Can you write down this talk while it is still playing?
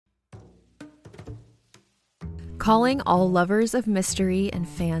Calling all lovers of mystery and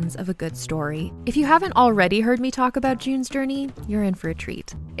fans of a good story. If you haven't already heard me talk about June's Journey, you're in for a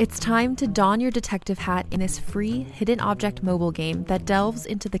treat. It's time to don your detective hat in this free hidden object mobile game that delves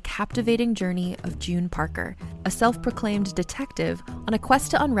into the captivating journey of June Parker, a self-proclaimed detective on a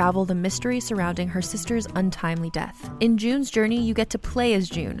quest to unravel the mystery surrounding her sister's untimely death. In June's Journey, you get to play as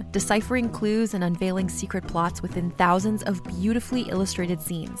June, deciphering clues and unveiling secret plots within thousands of beautifully illustrated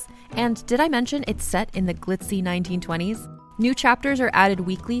scenes. And did I mention it's set in the glitzy 1920s? New chapters are added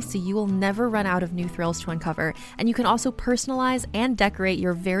weekly, so you will never run out of new thrills to uncover, and you can also personalize and decorate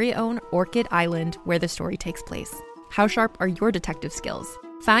your very own Orchid Island where the story takes place. How sharp are your detective skills?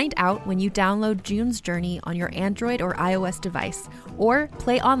 Find out when you download June's Journey on your Android or iOS device, or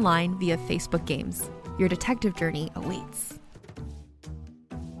play online via Facebook Games. Your detective journey awaits.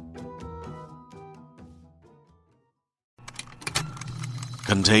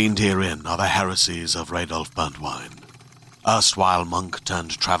 Contained herein are the heresies of Radolf Burntwine, erstwhile monk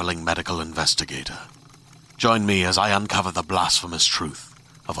turned traveling medical investigator. Join me as I uncover the blasphemous truth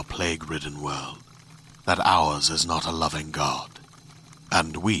of a plague-ridden world, that ours is not a loving God,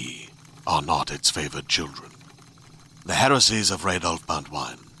 and we are not its favored children. The heresies of Radolf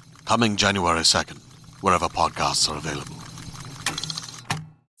Burntwine, coming January 2nd, wherever podcasts are available.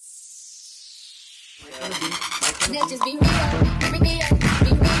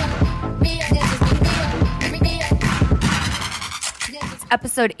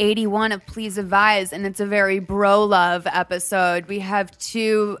 Episode 81 of Please Advise, and it's a very bro love episode. We have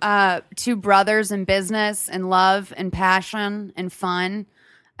two brothers in business and love and passion and fun.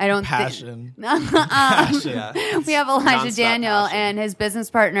 Passion. We have Elijah Daniel and his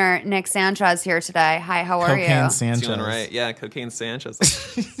business partner Nick Sanchez here today. Hi, how are Cocaine you? Sanchez. Doing right. Yeah, Cocaine Sanchez.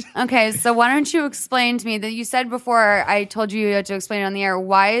 Okay, so why don't you explain to me that you said before I told you had to explain it on the air.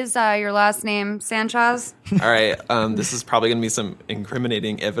 Why is your last name Sanchez? All right. This is probably going to be some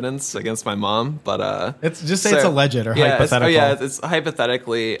incriminating evidence against my mom, but It's just say it's alleged or hypothetical. It's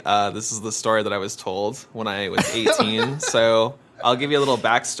hypothetically. This is the story that I was told when I was 18. So I'll give you a little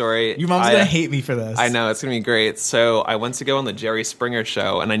backstory. Your mom's going to hate me for this. I know, it's going to be great. So I went to go on the Jerry Springer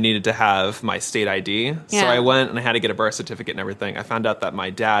show, and I needed to have my state ID. Yeah. So I went, and I had to get a birth certificate and everything. I found out that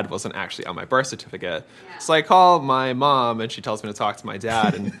my dad wasn't actually on my birth certificate. Yeah. So I call my mom, and she tells me to talk to my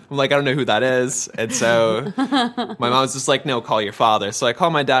dad. And I'm like, I don't know who that is. And so my mom's just like, no, call your father. So I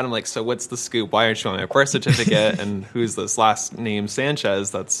call my dad. I'm like, so what's the scoop? Why aren't you on my birth certificate? And who's this last name Sanchez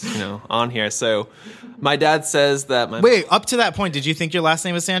that's on here? So my dad says that Wait, up to that point, did you think your last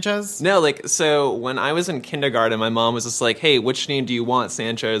name was Sanchez? No, so when I was in kindergarten, my mom was just like, hey, which name do you want,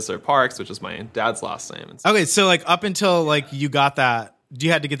 Sanchez or Parks, which is my dad's last name. Okay, so up until you got that, you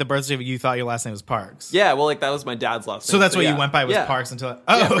had to get the birth certificate, you thought your last name was Parks. Yeah, well, that was my dad's last name. So that's what you went by was Parks until...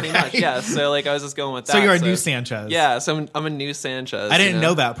 Pretty much, yeah. So I was just going with that. So you're a new Sanchez. Yeah, so I'm a new Sanchez. I didn't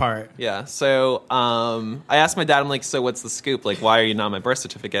know that part. Yeah, so I asked my dad, I'm like, so what's the scoop? Why are you not on my birth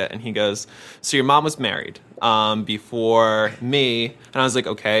certificate? And he goes, so your mom was married before me. And I was like,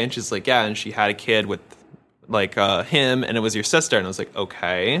 okay. And she's like, yeah, and she had a kid with him, and it was your sister. And I was like,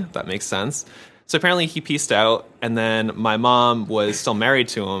 okay, that makes sense. So apparently he pieced out, and then my mom was still married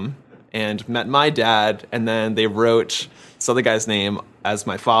to him and met my dad, and then they wrote this other guy's name as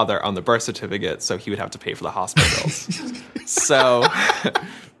my father on the birth certificate, so he would have to pay for the hospital bills. So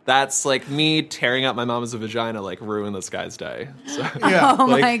that's me tearing out my mom's vagina ruined this guy's day. So, yeah. Oh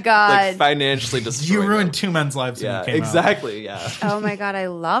my God. Financially destroyed. You ruined two men's lives when you came exactly, out. Yeah. Oh my God, I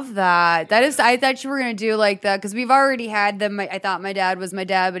love that. I thought you were going to do that because we've already had them. I thought my dad was my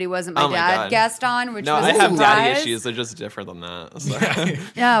dad, but he wasn't my dad guest on, which was I a have daddy surprise. issues. They're just different than that. So.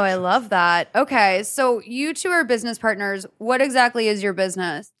 No, I love that. Okay, so you two are business partners. What exactly is your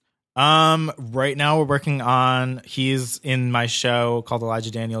business? Right now we're working on, he's in my show called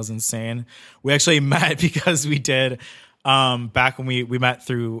Elijah Daniel's Insane. We actually met because we did, back when we met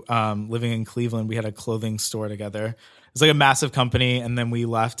through, living in Cleveland, we had a clothing store together. It's a massive company, and then we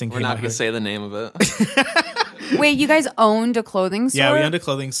left and we're not going to say the name of it. Wait, you guys owned a clothing store? Yeah, we owned a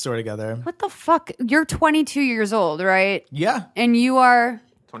clothing store together. What the fuck? You're 22 years old, right? Yeah. And you are...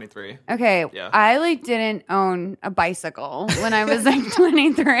 23. Okay. Yeah. I didn't own a bicycle when I was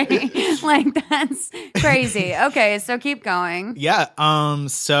 23. That's crazy. Okay, so keep going. Yeah.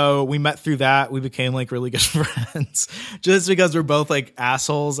 So we met through that. We became really good friends just because we're both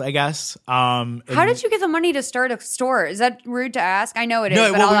assholes, I guess. How did you get the money to start a store? Is that rude to ask? I know it is.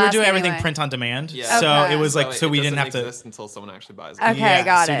 No, but well, I'll we were ask doing anyway. everything print on demand. Yeah. So Okay. it was so we didn't have to to exist until someone actually buys it. Okay,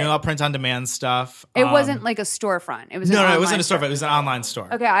 got so it. So all print on demand stuff. It wasn't a storefront. It was no, an it wasn't online a storefront. It was an online store.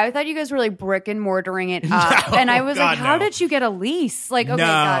 Okay, I thought you guys were brick and mortaring it up, and I was God, how no. did you get a lease? Okay, No.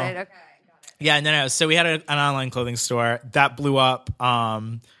 got it. Okay. Yeah, no. So we had an online clothing store that blew up.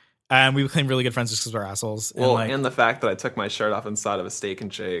 And we became really good friends just because we're assholes. Well, and, and the fact that I took my shirt off inside of a Steak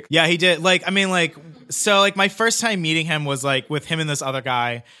and Shake. Yeah, he did. So my first time meeting him was like with him and this other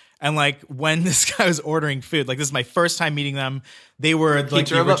guy. And like when this guy was ordering food, like this is my first time meeting them. They were like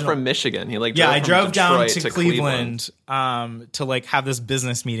he drove up from Michigan. He like drove I drove from down Detroit to Cleveland to like have this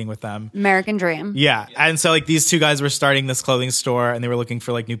business meeting with them. American dream. Yeah. And so like these two guys were starting this clothing store and they were looking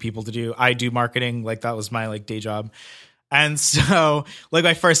for like new people to do. I do marketing. Like that was my like day job. And so, like,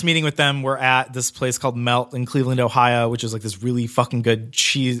 my first meeting with them, we're at this place called Melt in Cleveland, Ohio, which is like this really fucking good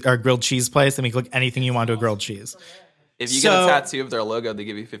cheese or grilled cheese place. They make like anything you want to a grilled cheese. If you get a tattoo of their logo, they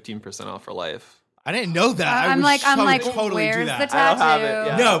give you 15% off for life. I didn't know that. I'm like, totally where's do that. the tattoo? I don't have it,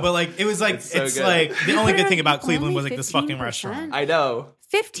 yeah. No, but like, it was like, it's good. like, the only good thing about Only Cleveland was like this fucking 15%? restaurant. I know.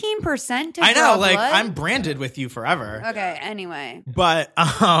 15% to I know, draw like, blood? I'm branded with you forever. Okay, anyway. But,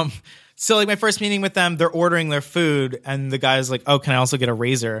 so like my first meeting with them, they're ordering their food and the guy's like, oh, can I also get a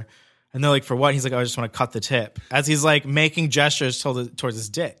razor? And they're like, for what? He's like, oh, I just want to cut the tip. As he's like making gestures towards his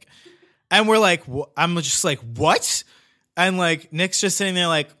dick. And we're like, I'm just like, what? And like Nick's just sitting there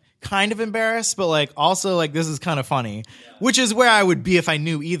like kind of embarrassed, but like also like this is kind of funny, which is where I would be if I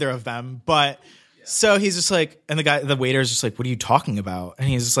knew either of them. But so he's just like, and the waiter's just like, what are you talking about? And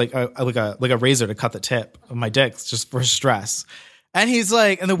he's just like, like a razor to cut the tip of my dick just for stress. And he's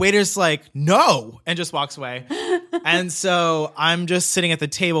like, and the waiter's like, no, and just walks away. And so I'm just sitting at the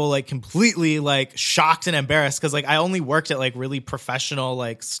table, like completely like shocked and embarrassed because like I only worked at like really professional,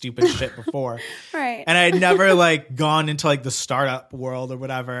 like stupid shit before. Right. And I had never like gone into like the startup world or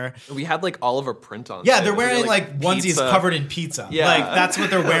whatever. We had like Oliver print on. Yeah, too. they're wearing We like had, onesies pizza. covered in pizza. Yeah. Like that's what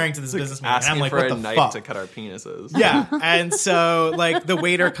they're wearing to this business meeting. And Asking I'm like, for what a the knife fuck? to cut our penises. Yeah. And so like the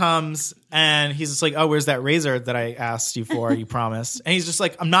waiter comes and he's just like, oh, where's that razor that I asked you for? You promised. And he's just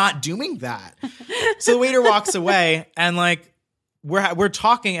like, I'm not doing that. So the waiter walks away and like we're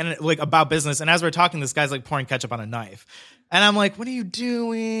talking and like about business. And as we're talking, this guy's like pouring ketchup on a knife. And I'm like, what are you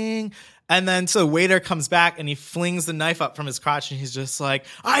doing? And then so the waiter comes back and he flings the knife up from his crotch and he's just like,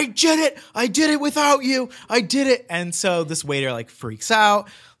 I did it without you. I did it. And so this waiter like freaks out,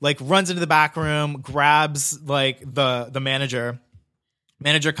 like runs into the back room, grabs like the manager.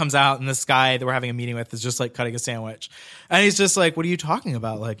 Manager comes out and this guy that we're having a meeting with is just like cutting a sandwich. And he's just like, what are you talking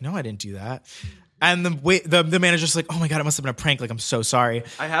about? Like, no, I didn't do that. And the manager's like, oh my God, it must have been a prank. Like, I'm so sorry.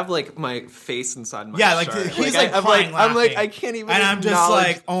 I have like my face inside my Yeah, like shirt. he's like, like I'm like, crying, I'm like, laughing. I can't even. And I'm just acknowledge-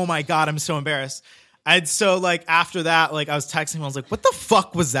 like, oh my God, I'm so embarrassed. And so like after that, like I was texting him, I was like, what the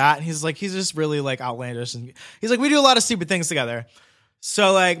fuck was that? And he's like, he's just really like outlandish. And he's like, we do a lot of stupid things together.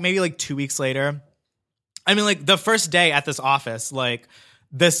 So like maybe like 2 weeks later, I mean like the first day at this office, like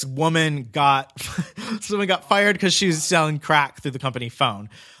this woman got fired because she was selling crack through the company phone.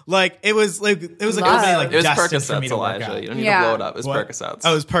 Like it was like a company like it was destined for me Percocets, to work Elijah. at. You don't need Yeah. to blow it up. It was What? Percocets.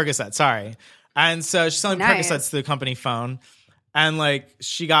 Oh, it was Percocet. Sorry. And so she's selling Nice. Percocets through the company phone. And like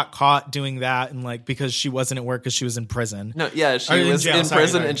she got caught doing that, and like because she wasn't at work because she was in prison. No, yeah, Or she in was jail, in sorry,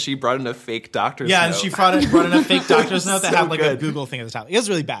 prison sorry. and she brought in a fake doctor's Yeah, note. and she brought in a fake doctor's note that So had like a good. Google thing at the top. It was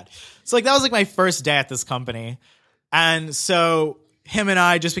really bad. So like that was like my first day at this company, and so him and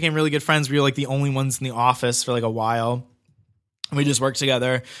I just became really good friends. We were like the only ones in the office for like a while, and we just worked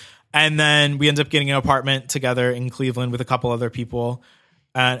together. And then we ended up getting an apartment together in Cleveland with a couple other people,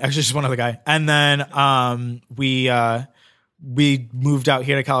 and actually just one other guy. And then we moved out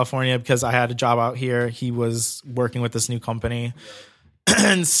here to California because I had a job out here. He was working with this new company.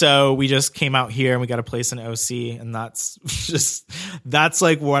 And so we just came out here and we got a place in OC, and that's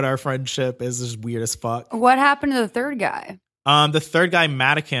like what our friendship is. Just weird as fuck. What happened to the third guy? The third guy,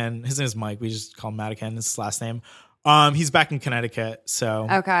 Madican, his name is Mike. We just call him Madican. It's his last name. He's back in Connecticut. So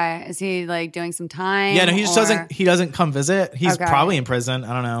Okay. Is he like doing some time? yeah, no, he just or- doesn't come visit. He's Okay. probably in prison.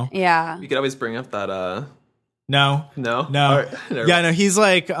 I don't know. Yeah. You could always bring up that. No. No, All No. right, never Yeah, no, he's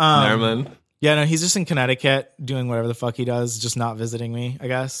like Never mind. yeah, no, he's just in Connecticut doing whatever the fuck he does, just not visiting me, I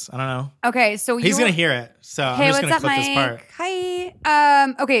guess. I don't know. Okay. So He's you gonna hear it. So Hey, I'm just what's gonna up, clip Mike? this part.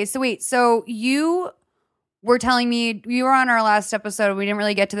 Hi. Okay. So wait. So you were telling me you were on our last episode. We didn't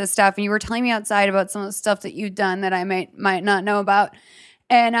really get to this stuff, and you were telling me outside about some of the stuff that you've done that I might not know about.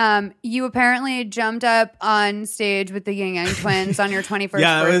 And you apparently jumped up on stage with the Yin Yang Twins on your 21st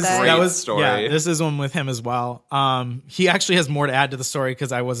Yeah, birthday. Great that was story. Yeah, this is one with him as well. He actually has more to add to the story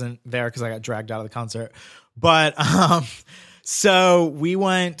because I wasn't there because I got dragged out of the concert. But so we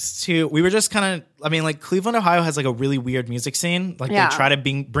were just kind of, I mean, like Cleveland, Ohio has like a really weird music scene. Like Yeah. they try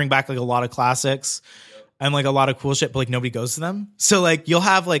to bring back like a lot of classics and like a lot of cool shit, but like nobody goes to them. So like you'll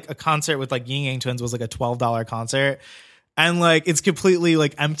have like a concert with like Yin Yang Twins was like a $12 concert. And like it's completely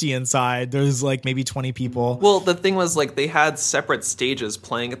like empty inside. There's like maybe 20 people. Well, the thing was like they had separate stages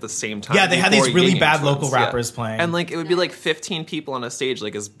playing at the same time. Yeah, they had these before really Ying bad Yang local Twins. rappers playing. And like it would be like 15 people on a stage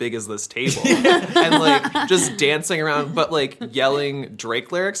like as big as this table. And like just dancing around but like yelling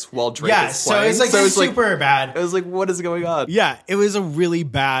Drake lyrics while Drake is so playing. it's like super bad. It was like, what is going on? Yeah, it was a really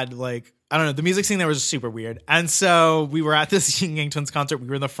bad, like, I don't know, the music scene there was super weird. And so we were at this Ying Yang Twins concert. We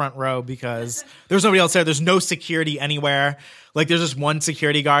were in the front row because there was nobody else there. There's no security anywhere. Like, there's just one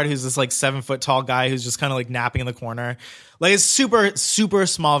security guard who's this, like, 7 foot tall guy who's just kind of, like, napping in the corner. Like, it's super, super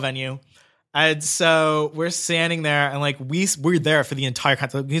small venue. And so we're standing there and, like, we're there for the entire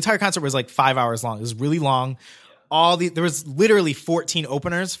concert. The entire concert was, like, 5 hours long. It was really long. There was literally 14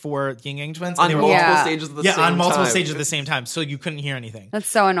 openers for Ying Yang Twins. On and they were multiple Yeah. stages at the same time. on multiple stages at the same time. So you couldn't hear anything. That's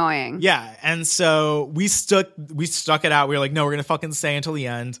so annoying. Yeah. And so we stuck it out. We were like, no, we're going to fucking stay until the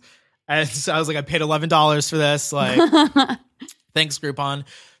end. And so I was like, I paid $11 for this. Like, thanks, Groupon.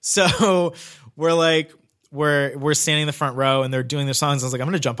 So we're standing in the front row and they're doing their songs. I was like, I'm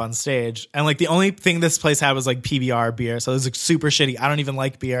going to jump on stage. And like the only thing this place had was like PBR beer. So it was like super shitty. I don't even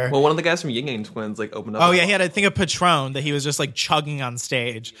like beer. Well, one of the guys from Ying Yang Twins like opened up. Oh yeah, he had I think a Patron that he was just like chugging on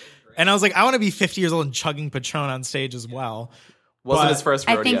stage. And I was like, I want to be 50 years old and chugging Patron on stage as well. Wasn't but- his first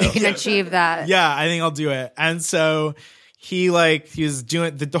I rodeo. think you can achieve that. Yeah, I think I'll do it. And so he was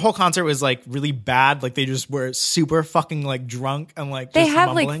doing the whole concert was like really bad. Like they just were super fucking like drunk and like They just have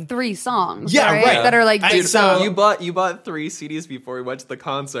mumbling. like 3 songs, Yeah, right. that are like And big so- songs. You bought 3 CDs before we went to the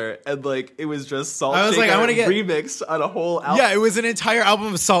concert, and like it was just Salt I was Shaker like, I wanna get- remix on a whole album. Yeah, it was an entire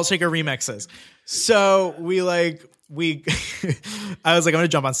album of Salt Shaker remixes. So I was like, I'm gonna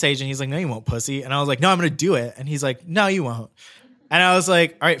jump on stage, and he's like, no, you won't, pussy. And I was like, no, I'm gonna do it. And he's like, no, you won't. And I was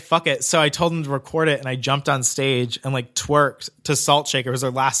like, all right, fuck it. So I told him to record it, and I jumped on stage and like twerked to Salt Shaker. It was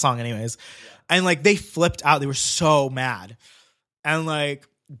their last song, anyways. And like they flipped out. They were so mad. And like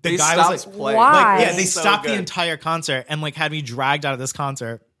the They guy was stopped like, playing. Why? like, yeah, they So stopped the good. entire concert and like had me dragged out of this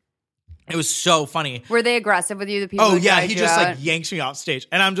concert. It was so funny. Were they aggressive with you? The people Oh who yeah, dragged he you just out? like yanks me off stage,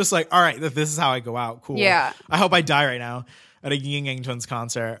 and I'm just like, all right, this is how I go out. Cool. Yeah. I hope I die right now at a Ying Yang Twins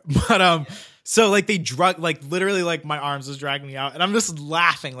concert. But so like they literally like my arms was dragging me out, and I'm just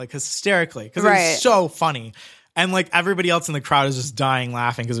laughing like hysterically because it Right. was so funny. And like everybody else in the crowd is just dying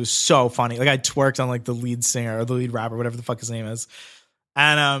laughing because it was so funny. Like I twerked on like the lead singer or the lead rapper, whatever the fuck his name is.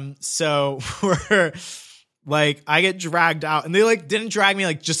 And so we're like, I get dragged out, and they like didn't drag me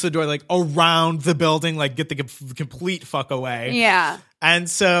like just the door, like around the building, like get the complete fuck away. Yeah. And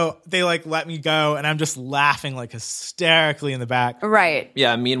so they like let me go, and I'm just laughing like hysterically in the back. Right.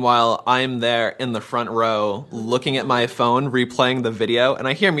 Yeah, meanwhile, I'm there in the front row looking at my phone, replaying the video, and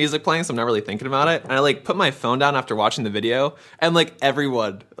I hear music playing, so I'm not really thinking about it. And I like put my phone down after watching the video, and like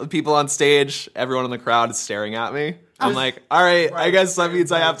everyone, people on stage, everyone in the crowd is staring at me. I'm like, all right, I guess that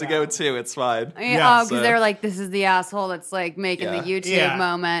means I have to go too. It's fine. Yeah, because so- they're like, this is the asshole that's like making Yeah. the YouTube Yeah.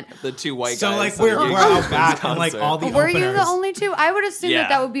 moment. The 2 white So guys. like at we're the Ying out Yang back, Twins and like concert. all the Were you openers. the only 2? I would assume Yeah.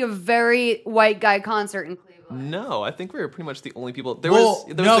 that would be a very white guy concert in Cleveland. No, I think we were pretty much the only people.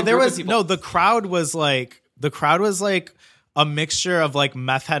 The crowd was like a mixture of like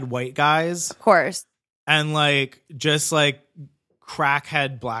meth head white guys Of course. and like just like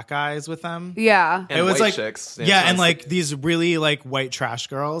crackhead black guys with them. Yeah. And it was white like chicks. yeah, and like these really like white trash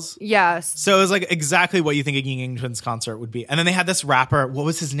girls. Yes. So it was like exactly what you think a Ying Yang Twins concert would be. And then they had this rapper. What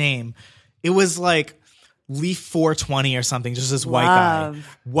was his name? It was like Leaf 420 or something. Just this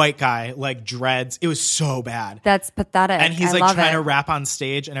white guy, like dreads. It was so bad. That's pathetic. And he's I like love trying it. to rap on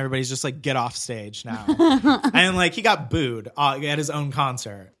stage, and everybody's just like, get off stage now. And like he got booed at his own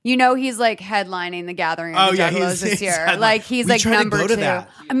concert. You know he's like headlining the Gathering Oh, of the yeah, Juggalos he's this year. headlining. Like he's We like tried to number go to 2. that.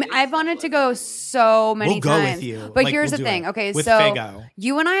 I mean, I've wanted to go so many We'll go with times. you. But Like, here's we'll the do thing. it. Okay, With so Fago.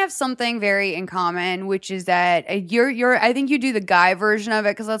 you and I have something very in common, which is that you're I think you do the guy version of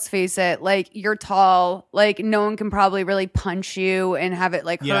it because let's face it, like you're tall, like no one can probably really punch you and have it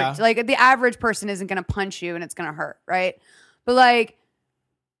like hurt. Yeah. Like the average person isn't gonna punch you and it's gonna hurt, right? But like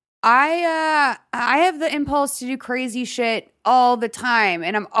I have the impulse to do crazy shit all the time,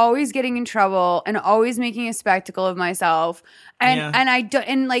 and I'm always getting in trouble and always making a spectacle of myself. And Yeah. and I do,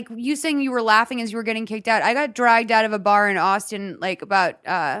 and like you saying you were laughing as you were getting kicked out. I got dragged out of a bar in Austin like about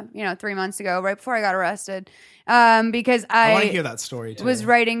 3 months ago, right before I got arrested, because I want to hear that story too. was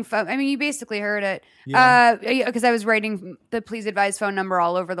writing phone. I mean, you basically heard it. Yeah. Because I was writing the please advise phone number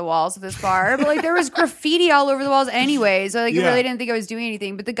all over the walls of this bar. But like there was graffiti all over the walls anyway. So like I Yeah. really didn't think I was doing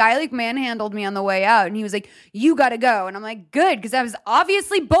anything. But the guy like manhandled me on the way out and he was like, you gotta go. And I'm like, good because I was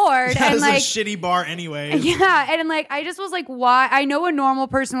obviously bored That and was like a shitty bar anyway. yeah, and like I just was like, why? I know a normal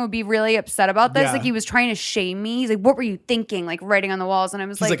person would be really upset about this. Yeah. Like he was trying to shame me. He's like, what were you thinking? Like writing on the walls, and I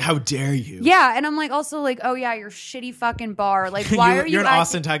was He's like, how dare you? yeah, and I'm like, also like, oh yeah, your shitty fucking bar. Like, why are you? You're in acting-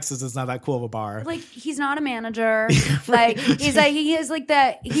 Austin, Texas. It's not that cool of a bar. Like he's not a manager. Like he's like he is like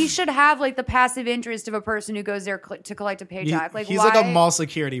that. He should have like the passive interest of a person who goes there to collect a paycheck. Like he's why? like a mall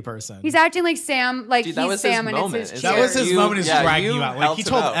security person. He's acting like Sam. Like Dude, that he's was Sam his and moment. it's his That cheer. was his moment is dragging you out. Like he helped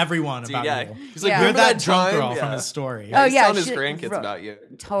told him out. everyone Dude, about yeah. you. He's like, Yeah. You're remember that drunk time? girl Yeah. from his story. Oh He's yeah, telling his shit, grandkids bro. about you.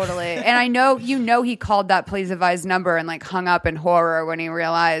 Totally. And I know he called that Please Advise number and like hung up in horror when he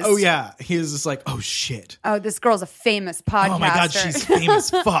realized. Oh yeah, he was just like, oh shit. Oh, this girl's a famous podcaster. Oh my god, she's famous.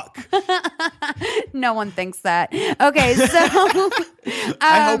 Fuck. No one thinks that. Okay, so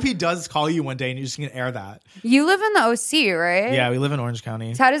I hope he does call you one day and you're just gonna air that. you live in the OC, right? Yeah, we live in Orange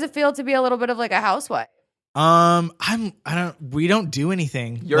County. So how does it feel to be a little bit of like a housewife? We don't do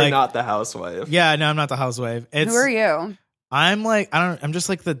anything. You're Like, not the housewife. Yeah, no, I'm not the housewife. It's Who are you? I'm like, I'm just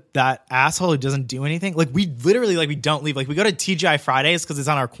like that asshole who doesn't do anything. Like we literally we don't leave. Like we go to TGI Fridays because it's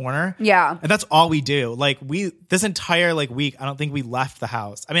on our corner. Yeah. And that's all we do. Like this entire week, I don't think we left the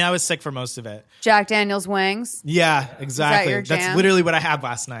house. I mean, I was sick for most of it. Jack Daniel's wings. Yeah, exactly. your That's jam? literally what I had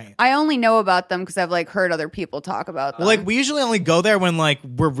last night. I only know about them because I've like heard other people talk about them. Well, we usually only go there when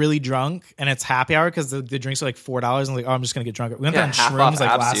we're really drunk and it's happy hour because the drinks are $4 and I'm just gonna get drunk. We went there on half off shrooms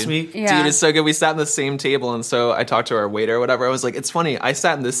abs, last dude. week. Yeah. Dude, it's so good. We sat in the same table, and so I talked to our waiter or whatever. I was like, it's funny. I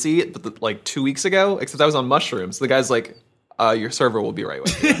sat in this seat, but 2 weeks ago, except I was on mushrooms. The guy's like, your server will be right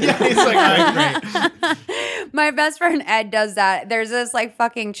with you. Yeah, he's like, all right, great. My best friend Ed does that. There's this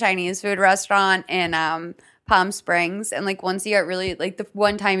fucking Chinese food restaurant in Palm Springs, and once he got really the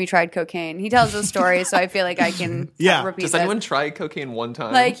one time he tried cocaine, he tells the story, so I feel like I can Yeah. repeat Does it. anyone try cocaine one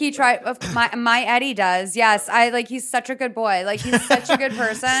time? He tried. My Eddie does. Yes, he's such a good boy. He's such a good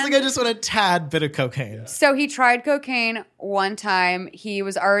person. It's I just want a tad bit of cocaine. So he tried cocaine one time. He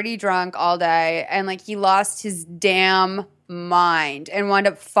was already drunk all day, and he lost his damn mind and wound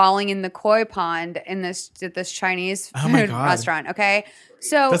up falling in the koi pond in this Chinese Oh my food God. restaurant. Okay,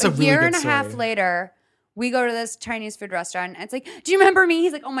 so That's a a really year good and a half story. later, we go to this Chinese food restaurant, and it's do you remember me?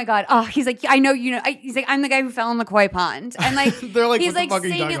 He's like, oh my god, oh, he's like, I know you know. He's like, I'm the guy who fell in the koi pond, and They're like, he's what the fuck are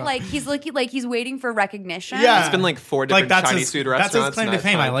you saying talking it about? he's looking he's waiting for recognition. Yeah. it's been 4 different that's Chinese his- food that's restaurants. his claim in to that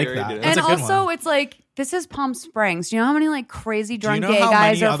fame. I time like period, that. dude. That's And a good also, one. it's this is Palm Springs. Do you know how many crazy drunk know gay how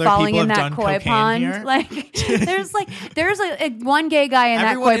guys many are other falling people in have that done koi cocaine pond? here? There's one gay guy in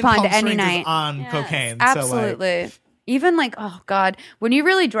Everyone that koi in pond Palm any Springs night. is on Yes, cocaine. absolutely. Even oh god, when you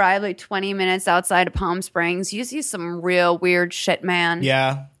really drive 20 minutes outside of Palm Springs, you see some real weird shit, man.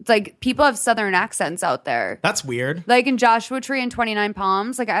 Yeah, It's people have southern accents out there. that's weird. In Joshua Tree and 29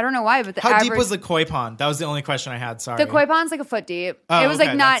 Palms. I don't know why, but the How average, deep was the koi pond? That was the only question I had. Sorry. the koi pond's a foot deep. Oh, It was okay,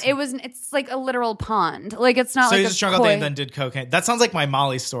 not. that's- It was. It's a literal pond. It's not So like you a just drunk all koi. day and then did cocaine. That sounds like my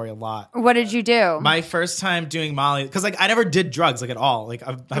Molly story a lot. What did you do? My first time doing Molly, because I never did drugs at all.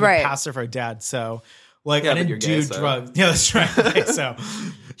 I'm Right. a pastor for a dad, so Yeah, I but didn't you're do gay, so. drugs. Yeah, that's right. Okay, so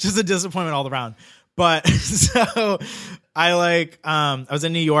just a disappointment all around. But so I was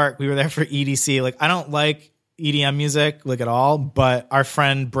in New York. We were there for EDC. I don't like EDM music at all, but our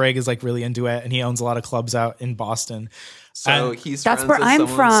friend Brig is really into it, and he owns a lot of clubs out in Boston. So And- he's That's friends where with I'm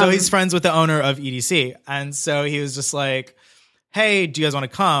someone- from. So he's friends with the owner of EDC. And so he was just like, hey, do you guys want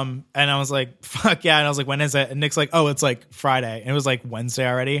to come? And I was like, fuck yeah. And I was like, when is it? And Nick's like, oh, it's Friday. And it was Wednesday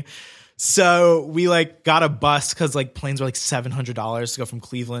already. So we got a bus because planes were $700 to go from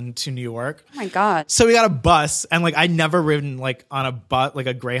Cleveland to New York. Oh my god. So we got a bus, and I'd never ridden on a bus,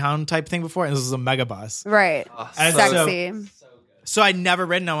 a Greyhound type thing before. And this was a mega bus. Right. And Sexy. So I'd never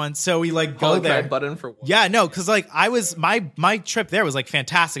ridden on one. So we go Holy there. crap, button for what? Yeah, no, because I was my trip there was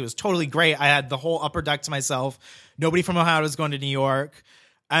fantastic. It was totally great. I had the whole upper deck to myself. Nobody from Ohio was going to New York,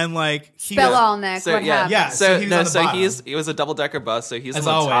 and he Spell was- all, Nick. So what yeah, happened? Yeah. So he was on the bottom. it was a double decker bus. So he's As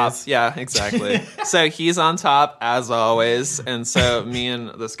on the top. always. Yeah, exactly. So he's on top as always, and so me and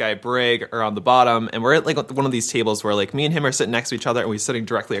this guy Brig are on the bottom, and we're at one of these tables where me and him are sitting next to each other, and we're sitting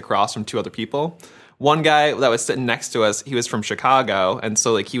directly across from 2 other people. One guy that was sitting next to us, he was from Chicago, and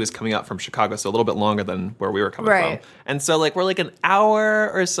so he was coming up from Chicago, so a little bit longer than where we were coming Right. from. And so we're an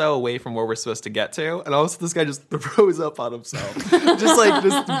hour or so away from where we're supposed to get to, and also this guy just throws up on himself,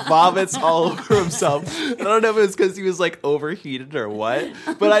 just vomits all over himself. And I don't know if it was because he was overheated or what,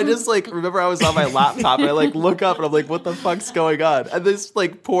 but I just remember I was on my laptop and I look up and I'm like, what the fuck's going on? And this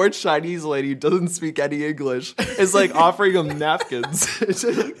poor Chinese lady who doesn't speak any English is offering him napkins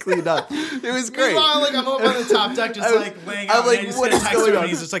to clean up. It was great. Meanwhile, like I'm over on the top deck, just like laying out. I'm like, and I just what get a is text going from him, on? and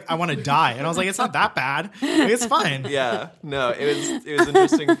he's just like, I want to die, and I was like, it's not that bad. Like, it's fine. Yeah, no, it was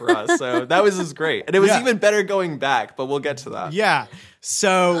interesting for us. So that was just great, and it was Yeah. even better going back. But we'll get to that. Yeah.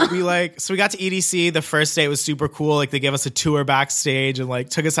 So we got to EDC. The first day was super cool. Like they gave us a tour backstage and like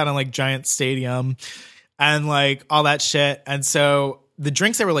took us out on like Giant Stadium and like all that shit. And so the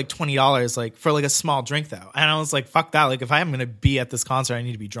drinks there were like $20, like for like a small drink though. And I was like, fuck that. Like if I'm gonna be at this concert, I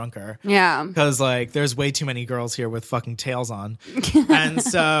need to be drunker. Yeah. Because like there's way too many girls here with fucking tails on. And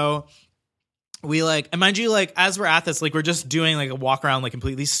so we like, and mind you, like as we're at this, like we're just doing like a walk around like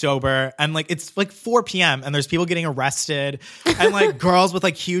completely sober, and like it's like 4 p.m. and there's people getting arrested and like girls with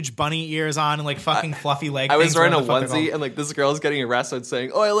like huge bunny ears on and like fucking fluffy leg I was things, wearing a whatever the fuck they're onesie, called. and like this girl's getting arrested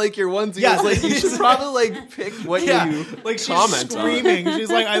saying, "Oh, I like your onesie." Yeah. I was like, you should probably like pick what you like she's comment on. screaming. She's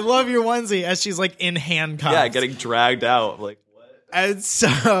like, I love your onesie, as she's like in handcuffs. Yeah, getting dragged out. Like, what? And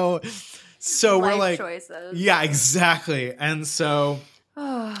so we're Life like, choices. yeah, exactly. And so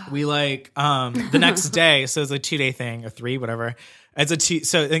we like the next day, so it's a 2-day thing or 3, whatever. It's a 2,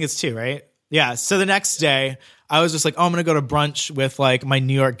 so I think it's 2, right? Yeah. So the next day I was just like, oh, I'm gonna go to brunch with like my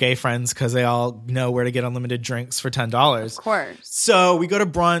New York gay friends because they all know where to get unlimited drinks for $10. Of course. So we go to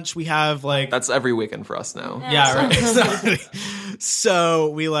brunch. We have like That's every weekend for us now. yeah, right. Exactly. So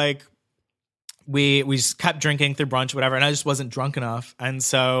we like we just kept drinking through brunch, whatever, and I just wasn't drunk enough. And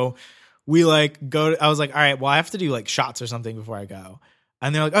so we like I was like, all right, well, I have to do like shots or something before I go.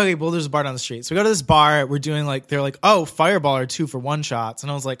 And they're like, okay, well, there's a bar down the street. So we go to this bar. We're doing like, they're like, oh, Fireball are 2 for 1 shots.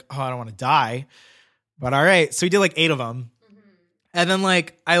 And I was like, oh, I don't want to die. But all right. So we did like 8 of them. And then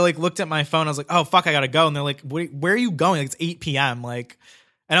like, I like looked at my phone. I was like, oh, fuck, I got to go. And they're like, where are you going? Like, it's 8 p.m. Like,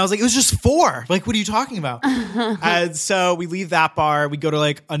 and I was like, it was just 4. Like, what are you talking about? And so we leave that bar. We go to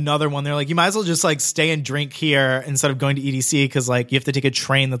like another one. They're like, you might as well just like stay and drink here instead of going to EDC. Cause like you have to take a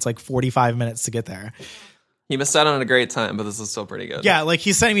train that's like 45 minutes to get there. He missed out on a great time, but this is still pretty good. Yeah, like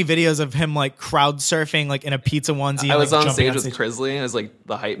he's sending me videos of him like crowd surfing like in a pizza onesie. I and, was like, on jumping stage with Crisley. I was like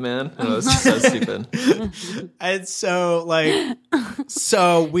the hype man. And it was so stupid. And so like,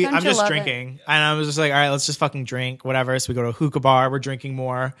 so we, Don't I'm you just love drinking, and I was just like, all right, let's just fucking drink, whatever. So we go to a hookah bar. We're drinking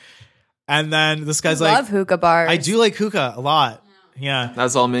more, and then this guy's like, Love hookah bars. I do like hookah a lot. Yeah,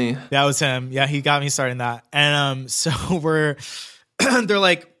 That's all me. that was him. Yeah, he got me starting that. And so we're, they're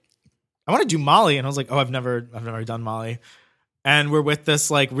like, I want to do Molly, and I was like, oh, I've never done Molly. And we're with this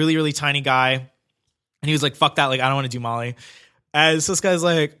like really, really tiny guy, and he was like, fuck that, like I don't want to do Molly. And so this guy's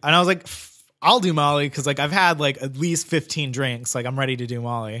like, and I was like, I'll do Molly because like I've had like at least 15 drinks, like I'm ready to do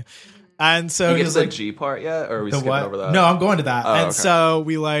Molly. And so You he get to was the like, G part yet, or are we the skipping what? over that? No, I'm going to that. Oh, and okay. so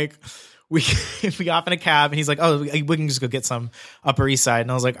we like we hop in a cab, and he's like, oh, we can just go get some Upper East Side.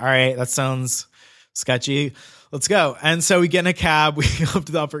 And I was like, all right, that sounds sketchy. Let's go. And so we get in a cab, we go up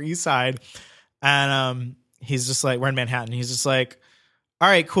to the Upper East Side, and he's just like, we're in Manhattan. He's just like, all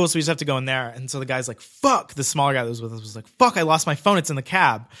right, cool. So we just have to go in there. And so the guy's like, fuck. The smaller guy that was with us was like, fuck, I lost my phone. It's in the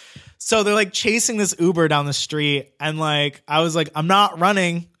cab. So they're like chasing this Uber down the street. And like, I was like, I'm not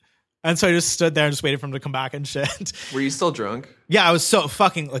running. And so I just stood there and just waited for him to come back and shit. Were you still drunk? Yeah, I was so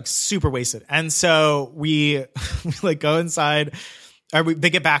fucking like super wasted. And so we like go inside, or they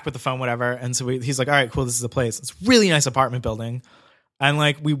get back with the phone, whatever. And so he's like, all right, cool. This is the place. It's a really nice apartment building. And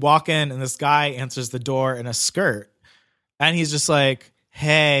like we walk in, and this guy answers the door in a skirt, and he's just like,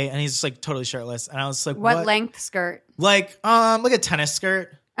 hey, and he's just like totally shirtless. And I was like, what length skirt? Like a tennis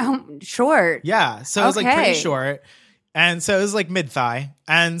skirt. Short. Yeah. So it was like pretty Okay. short. And so it was like mid thigh.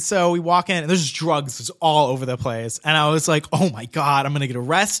 And so we walk in, and there's drugs just all over the place. And I was like, oh my God, I'm going to get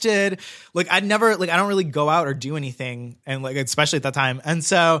arrested. Like I don't really go out or do anything. And like, especially at that time. And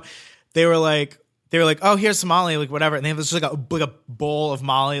so they were like, oh, here's some Molly, like whatever. And they have this like a bowl of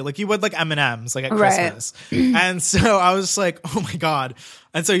Molly, like you would like M&Ms, like at Right. Christmas. And so I was just like, oh my God.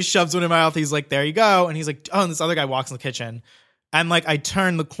 And so he shoves one in my mouth. He's like, there you go. And he's like, oh, and this other guy walks in the kitchen. And like, I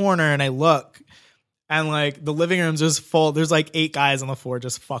turn the corner and I look, and like the living room's just full. There's like 8 guys on the floor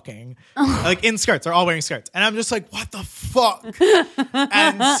just fucking, like in skirts. They're all wearing skirts. And I'm just like, what the fuck?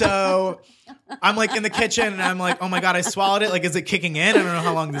 And so I'm like in the kitchen, and I'm like, oh my God, I swallowed it. Like, is it kicking in? I don't know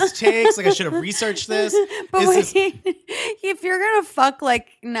how long this takes. Like, I should have researched this. But Is wait, this- if you're gonna fuck like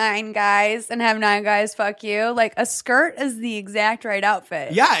 9 guys and have 9 guys fuck you, like a skirt is the exact right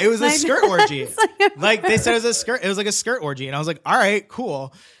outfit. Yeah, it was a Like, skirt orgy. it's like- Like they said it was a skirt. It was like a skirt orgy. And I was like, all right,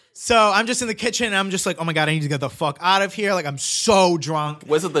 cool. So I'm just in the kitchen and I'm just like, oh my God, I need to get the fuck out of here. Like, I'm so drunk.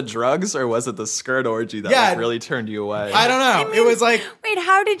 Was it the drugs or was it the skirt orgy that like, really turned you away? I don't know. It was like, wait,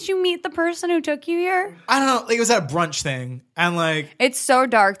 how did you meet the person who took you here? I don't know. Like, it was at a brunch thing. And like, it's so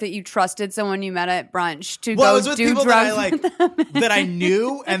dark that you trusted someone you met at brunch to it go was with do people drugs that I like, that I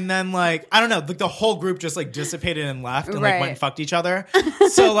knew. And then like, I don't know, like the whole group just like dissipated and left and like went and fucked each other.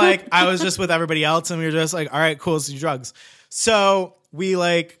 So like, I was just with everybody else and we were just like, all right, cool, let's do drugs. So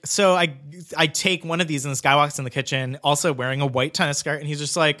I take one of these and this guy walks in the kitchen also wearing a white tennis skirt and he's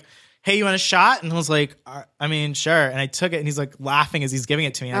just like, hey, you want a shot? And I was like, I mean, sure. And I took it and he's like laughing as he's giving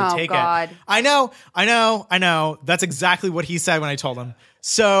it to me and I take it. I know. That's exactly what he said when I told him.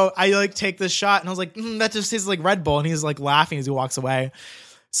 So I like take this shot and I was like, that just tastes like Red Bull. And he's like laughing as he walks away.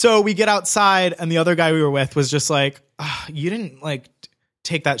 So we get outside and the other guy we were with was just like, you didn't like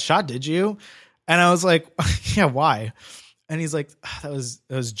take that shot, did you? And I was like, yeah, why? And he's like, that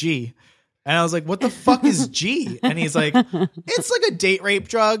was G. And I was like, what the fuck is G? And he's like, it's like a date rape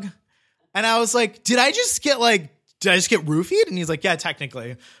drug. And I was like, did I just get roofied? And he's like, yeah,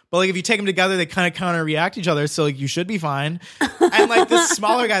 technically. But like if you take them together, they kind of counter react each other. So like you should be fine. And like this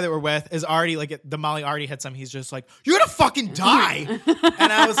smaller guy that we're with is already like the Molly already hits him. He's just like, you're gonna fucking die.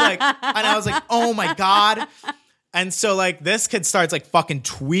 And I was like, oh my God. And so like this kid starts like fucking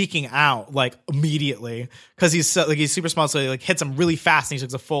tweaking out like immediately because he's super small. So he like hits him really fast and he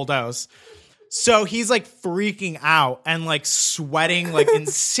takes a full dose. So he's like freaking out and like sweating like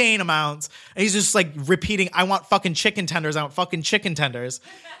insane amounts. And he's just like repeating, I want fucking chicken tenders. I want fucking chicken tenders.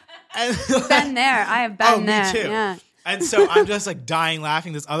 And, been there. I have been there. Me too. Yeah. And so I'm just like dying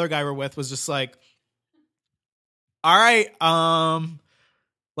laughing. This other guy we're with was just like, all right,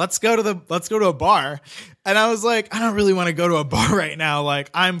 let's go to a bar. And I was like, I don't really want to go to a bar right now. Like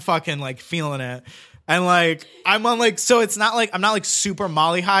I'm fucking like feeling it. And like, I'm on like, so it's not like, I'm not like super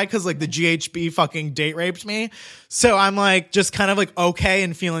Molly high because like the GHB fucking date raped me. So I'm like, just kind of like okay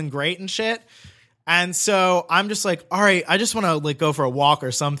and feeling great and shit. And so I'm just like, all right, I just want to like go for a walk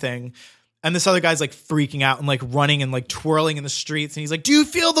or something. And this other guy's like freaking out and like running and like twirling in the streets. And he's like, do you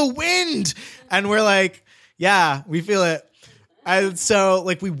feel the wind? And we're like, yeah, we feel it. And so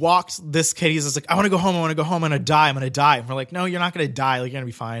like we walked this kid. He's just like, I want to go home. I'm going to die. And we're like, no, you're not going to die. Like you're going to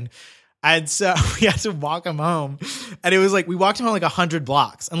be fine. And so we had to walk him home. And it was like, we walked him on like 100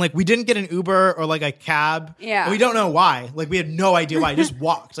 blocks. And like, we didn't get an Uber or like a cab. Yeah. And we don't know why. Like, we had no idea why. I just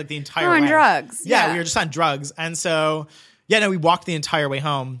walked like the entire way. On drugs. Yeah, we were just on drugs. And so, we walked the entire way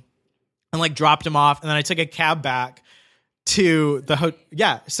home and like dropped him off. And then I took a cab back to the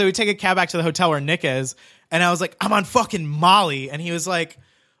so we take a cab back to the hotel where Nick is. And I was like, I'm on fucking Molly. And he was like,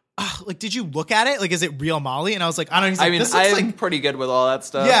 like, did you look at it? Like, is it real Molly? And I was like, I don't know. He's like, this looks I'm pretty good with all that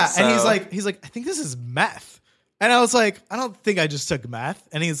stuff. Yeah. So. And he's like, I think this is meth. And I was like, I don't think I just took meth.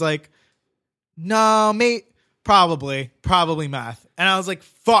 And he's like, no, mate, probably meth. And I was like,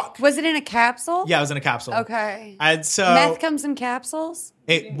 fuck. Was it in a capsule? Yeah, it was in a capsule. Okay. And so meth comes in capsules?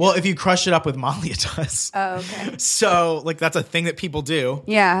 Well, if you crush it up with Molly, it does. Oh, okay. So, like, that's a thing that people do.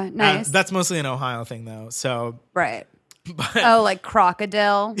 Yeah, nice. That's mostly an Ohio thing, though. So, right. But, like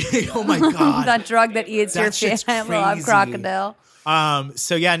crocodile. Oh my God. That drug that eats your family. I love crocodile.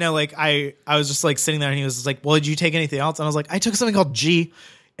 So yeah, no, like I was just like sitting there and he was just like, well, did you take anything else? And I was like, I took something called G.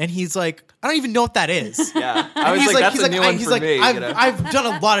 And he's like, I don't even know what that is. Yeah. I was like, that's a new one for me. I've done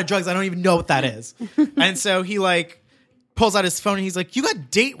a lot of drugs. I don't even know what that is. And so he like pulls out his phone and he's like, you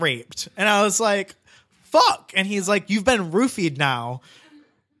got date raped. And I was like, fuck. And he's like, you've been roofied now.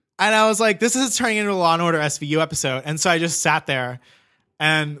 And I was like, this is turning into a Law & Order SVU episode. And so I just sat there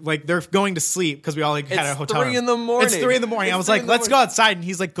and like they're going to sleep because we all like had a hotel room. It's 3 in the morning. It's 3 in the morning. I was like, let's go outside. And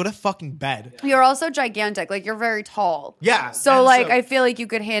he's like, go to fucking bed. You're also gigantic. Like you're very tall. Yeah. So like I feel like you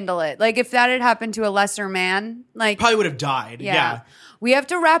could handle it. Like if that had happened to a lesser man, like probably would have died. Yeah. We have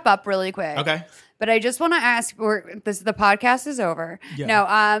to wrap up really quick. Okay. But I just want to ask, the podcast is over. Yeah. No,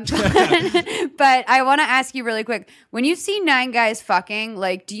 but I want to ask you really quick. When you see 9 guys fucking,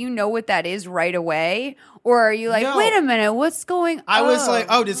 like, do you know what that is right away? Or are you like, wait a minute, what's going on? I was like,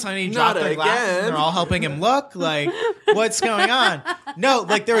 did somebody drop their glasses and they're all helping him look? Like, what's going on? No,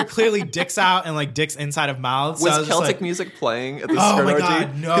 like there were clearly dicks out and like dicks inside of mouths. Was so Celtic music playing at the skirt orgy?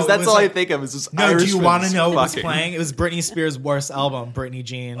 God, no. Because that's all I think of is just No, Irishman's do you want to know what was fucking. playing? It was Britney Spears' worst album, Britney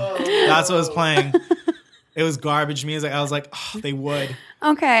Jean. That's what was playing. It was garbage music. I was like, they would.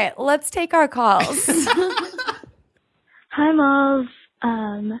 Okay, let's take our calls. Hi, Malls.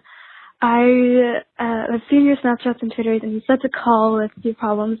 I have seen your Snapchats and Twitters, and you said to call with your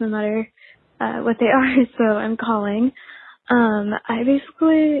problems no matter what they are, so I'm calling. I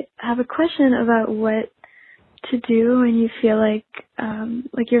basically have a question about what to do when you feel like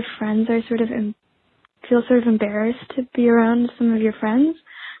your friends are feel sort of embarrassed to be around some of your friends?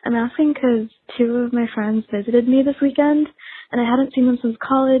 I'm asking because 2 of my friends visited me this weekend, and I hadn't seen them since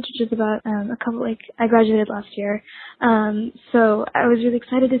college, which is about I graduated last year. So I was really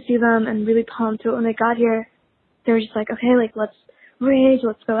excited to see them and really pumped. But when they got here, they were just like, okay, like, let's rage,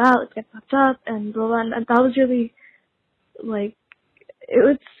 let's go out, let's get fucked up, and blah, blah. And that was really, like, it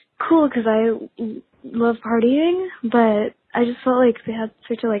was cool because I love partying, but I just felt like they had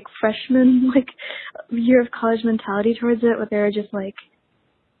such a, like, freshman, like, year of college mentality towards it, where they were just, like,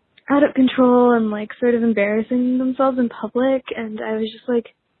 out of control and, like, sort of embarrassing themselves in public, and I was just,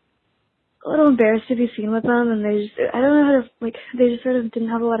 like, a little embarrassed to be seen with them, and I don't know how to, like, they just sort of didn't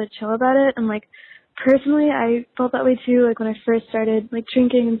have a lot of chill about it, and, like, personally, I felt that way too, like, when I first started, like,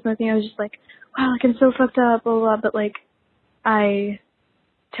 drinking and smoking, I was just like, wow, like, I'm so fucked up, blah, blah, blah, but, like, I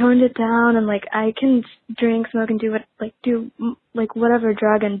toned it down, and, like, I can drink, smoke, and do whatever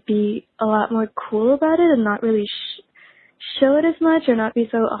drug and be a lot more cool about it and not really show it as much or not be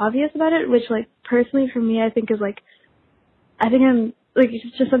so obvious about it, which, like, personally for me, I think I'm, like,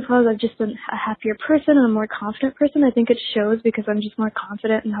 it's just because I've just been a happier person and a more confident person. I think it shows because I'm just more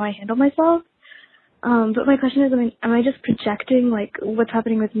confident in how I handle myself. But my question is, am I just projecting, like, what's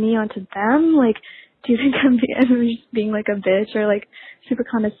happening with me onto them? Like, do you think I'm just being, like, a bitch or, like, super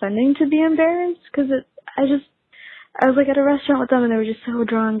condescending to be embarrassed? Because I was, like, at a restaurant with them and they were just so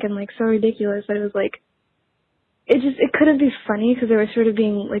drunk and, like, so ridiculous that it was, like, it couldn't be funny because they were sort of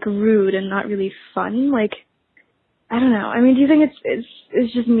being, like, rude and not really fun. Like, I don't know. I mean, do you think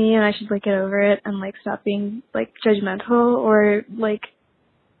it's just me and I should, like, get over it and, like, stop being, like, judgmental? Or, like,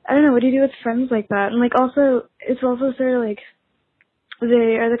 I don't know, what do you do with friends like that? And, like, also, it's also sort of, like,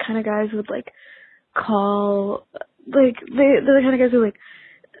 they are the kind of guys who would, like, call, like, they're the kind of guys who, like,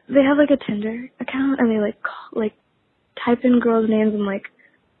 they have, like, a Tinder account and they, like, type in girls' names and, like,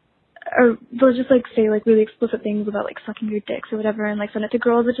 or they'll just, like, say, like, really explicit things about, like, sucking your dicks or whatever and, like, send it to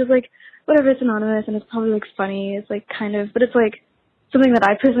girls, which is, like, whatever, it's anonymous and it's probably, like, funny. It's, like, kind of, but it's, like, something that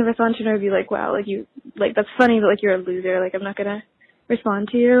I personally respond to and I'd be like, wow, like, you, like, that's funny, but, like, you're a loser. Like, I'm not gonna respond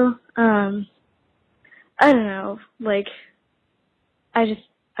to you. I don't know. Like, I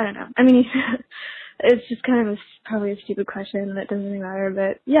don't know. I mean, it's just kind of probably a stupid question that doesn't really matter,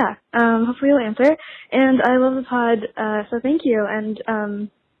 but yeah, hopefully you'll answer. And I love the pod, so thank you. And,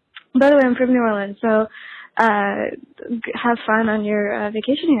 by the way, I'm from New Orleans, so, have fun on your,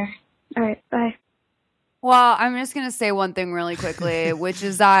 vacation here. All right, bye. Well, I'm just going to say one thing really quickly, which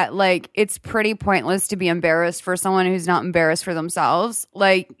is that, like, it's pretty pointless to be embarrassed for someone who's not embarrassed for themselves.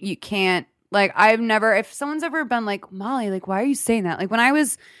 Like, you can't, like, if someone's ever been like, Molly, like, why are you saying that? Like, when I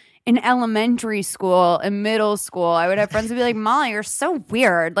was in elementary school and middle school, I would have friends who'd be like, Molly, you're so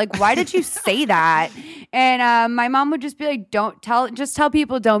weird. Like, why did you say that? And my mom would just be like, just tell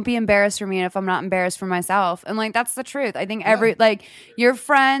people don't be embarrassed for me if I'm not embarrassed for myself. And, like, that's the truth. I think your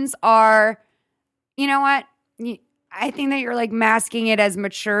friends are, you know what? I think that you're, like, masking it as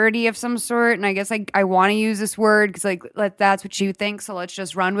maturity of some sort. And I guess, like, I want to use this word because, like, that's what you think. So let's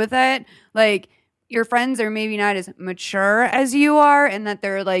just run with it. Like, your friends are maybe not as mature as you are and that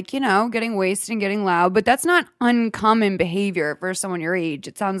they're, like, you know, getting wasted and getting loud. But that's not uncommon behavior for someone your age.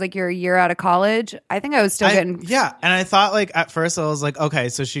 It sounds like you're a year out of college. I think I was still getting... Yeah. And I thought, like, at first I was like, okay,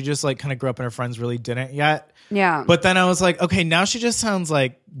 so she just, like, kind of grew up and her friends really didn't yet. Yeah. But then I was like, okay, now she just sounds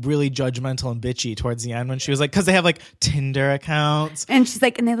like really judgmental and bitchy towards the end when she was like, because they have, like, Tinder accounts. And she's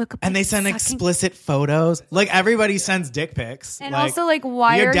like, and they look up and they send explicit photos. Like, everybody sends dick pics. And also, like,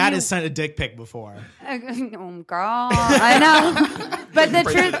 why your are dad you... has sent a dick pic before. Oh, girl. I know. But the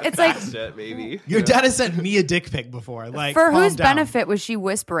truth, it's like... maybe. Your dad has sent me a dick pic before. Like, for calm whose down. benefit was she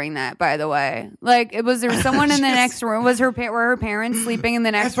whispering that, by the way? Like, was there someone in the next room? Were her parents sleeping in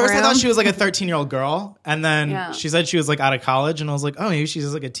the next room? At first I thought she was, like, a 13-year-old girl. And then she said she was, like, out of college. And I was like, oh, maybe she's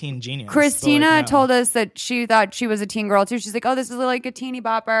just, like, a teen genius. Christina told us that she thought she was a teen girl, too. She's like, oh, this is, like, a teeny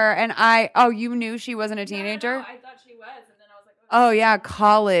bopper. And you knew she wasn't a teenager? No, I thought she was. And then I was like, oh, yeah,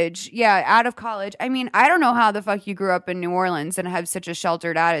 college. Yeah, out of college. I mean, I don't know how the fuck you grew up in New Orleans and have such a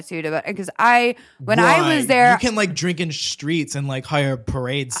sheltered attitude about it. Because when I was there... You can, like, drink in streets and, like, hire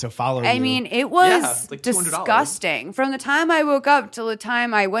parades to follow you. I mean, it was like $200. disgusting. From the time I woke up till the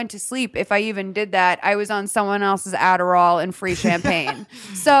time I went to sleep, if I even did that, I was on someone else's Adderall and free champagne.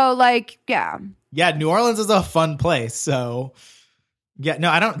 So, like, yeah. Yeah, New Orleans is a fun place, so... Yeah,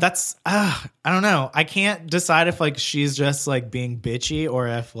 no, I don't know. I can't decide if, like, she's just, like, being bitchy or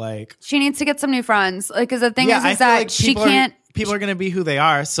if, like... She needs to get some new friends. Like, because the thing is I feel that like she people can't... people are going to be who they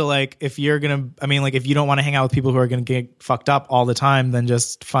are. So like, if you're going to, I mean, like if you don't want to hang out with people who are going to get fucked up all the time, then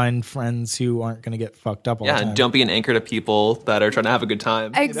just find friends who aren't going to get fucked up all the time. Yeah, don't be an anchor to people that are trying to have a good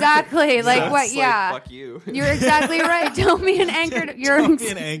time. Exactly. Like So what? it's Yeah. fuck you. You're exactly right. Don't be an anchor. Don't be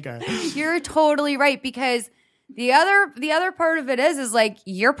an anchor. You're totally right, because the other part of it is like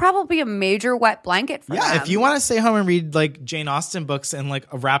you're probably a major wet blanket for them. Yeah, if you want to stay home and read like Jane Austen books and like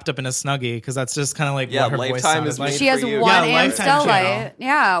wrapped up in a Snuggie, because that's just kind of like what her voice Lifetime sounded is like. made She has for you. one Yeah, Lifetime Amstel channel. Light.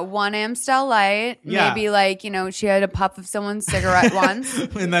 Yeah, one Amstel Light. Yeah. Maybe like, she had a puff of someone's cigarette once.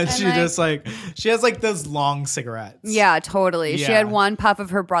 And then she like- just like, she has like those long cigarettes. Yeah, totally. She Yeah. had one puff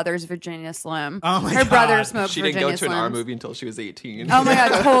of her brother's Virginia Slim. Oh my her God. brother smoked She Virginia didn't go to an R Slims. movie until she was 18. Oh my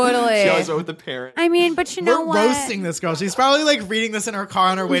God, totally. She always went with the parent. I mean, but you know We're what? roasting this girl. She's probably like reading this in her car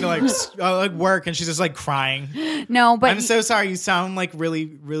on her way to like work, and she's just like crying. No, but I'm so sorry. You sound like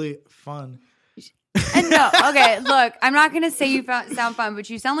really, really fun. And no, okay, look, I'm not gonna say you sound fun, but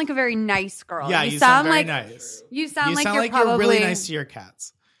you sound like a very nice girl. Yeah, you sound very like nice. You sound You like sound you're like probably you're really nice to your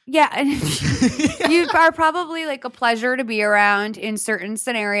cats. Yeah, and you are probably like a pleasure to be around in certain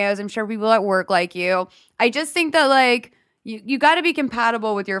scenarios. I'm sure people at work like you. I just think that like you got to be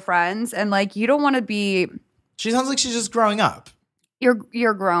compatible with your friends, and like you don't want to be. She sounds like she's just growing up.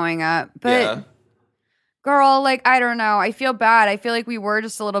 You're growing up, but. Yeah. Girl, like, I don't know. I feel bad. I feel like we were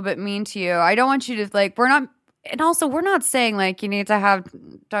just a little bit mean to you. I don't want you to, like, we're not, and also we're not saying, like, you need to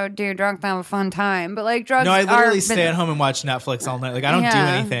do drugs to have a fun time, but, like, drugs No, I literally are, stay at home and watch Netflix all night. Like, I don't do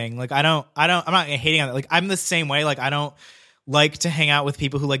Yeah. anything. Like, I'm not hating on it. Like, I'm the same way. Like, I don't like to hang out with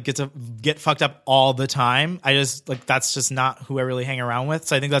people who, like, get fucked up all the time. I just, like, that's just not who I really hang around with.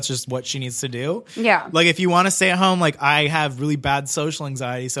 So I think that's just what she needs to do. Yeah. Like, if you want to stay at home, like, I have really bad social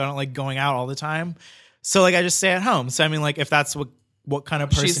anxiety, so I don't like going out all the time. So, like, I just stay at home. So, I mean, like, if that's what kind of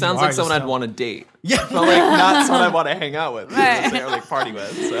person She sounds you are, like someone just I'd want to date. Yeah. But like not someone I'd want to hang out with. Right. Or like party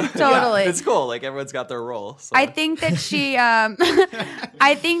with. So. Totally. It's cool. Like everyone's got their role. So. I think that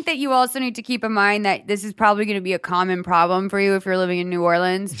I think that you also need to keep in mind that this is probably going to be a common problem for you if you're living in New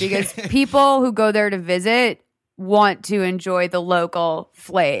Orleans, because people who go there to visit want to enjoy the local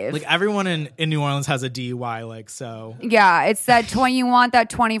flav. Like, everyone in New Orleans has a DUI, like, so. Yeah, it's that you want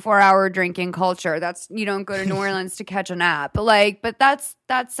that 24-hour drinking culture. That's, you don't go to New Orleans to catch a nap. But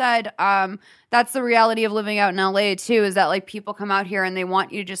that said, that's the reality of living out in LA too, is that like people come out here and they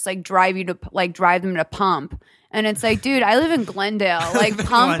want you to just like drive them to Pump. And it's like, dude, I live in Glendale. Like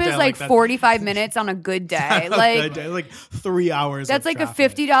Pump Glendale, is like, like 45 minutes on a good day. Like Like 3 hours. that's of like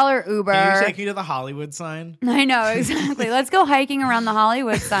traffic. a $50 Uber. Can you take me to the Hollywood sign? I know, exactly. Let's go hiking around the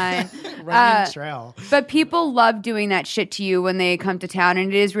Hollywood sign. Running trail. But people love doing that shit to you when they come to town,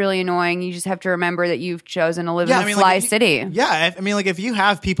 and it is really annoying. You just have to remember that you've chosen to live in a fly if you- city. Yeah, I mean, like, if you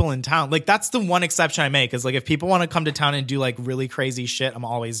have people in town, like, that's the one exception I make, is like, if people want to come to town and do like really crazy shit, I'm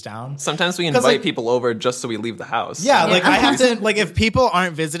always down. Sometimes we 'Cause, invite like- people over just so we leave the house. Yeah, like, I have to, like, if people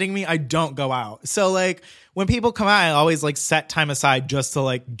aren't visiting me, I don't go out. So, like, when people come out, I always like set time aside just to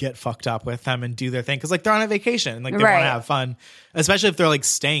like get fucked up with them and do their thing, because like they're on a vacation and like they Right. want to have fun, especially if they're like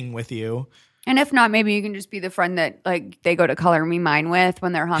staying with you. And if not, maybe you can just be the friend that like they go to Color Me Mine with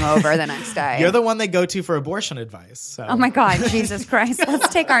when they're hungover the next day. You're the one they go to for abortion advice. So. Oh my God, Jesus Christ. Let's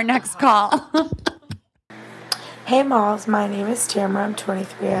take our next call. Hey Malls, my name is Tamara. I'm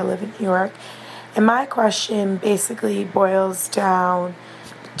 23. I live in New York. And my question basically boils down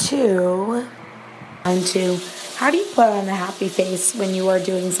to how do you put on a happy face when you are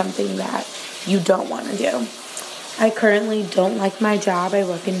doing something that you don't want to do? I currently don't like my job. I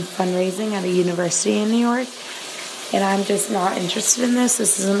work in fundraising at a university in New York. And I'm just not interested in this.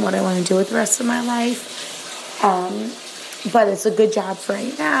 This isn't what I want to do with the rest of my life. But it's a good job for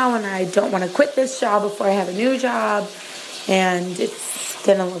right now, and I don't want to quit this job before I have a new job. And it's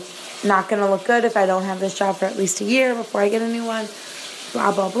not gonna look good if I don't have this job for at least a year before I get a new one.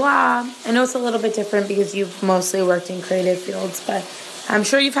 Blah blah blah. I know it's a little bit different because you've mostly worked in creative fields, but I'm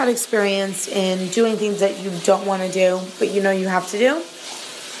sure you've had experience in doing things that you don't want to do, but you know you have to do.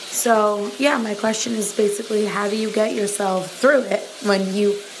 So yeah, my question is basically, how do you get yourself through it when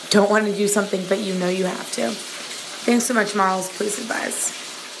you don't want to do something but you know you have to? Thanks so much, Miles. Please advise.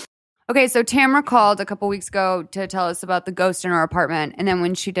 Okay, so Tamara called a couple weeks ago to tell us about the ghost in her apartment. And then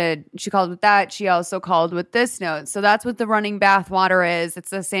when she called with that. She also called with this note. So that's what the running bath water is.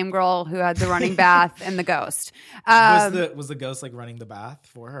 It's the same girl who had the running bath and the ghost. Was the ghost like running the bath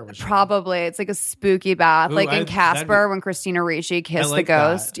for her? Was she- Probably. It's like a spooky bath. Ooh, like in that'd Casper be- when Christina Ricci kissed like the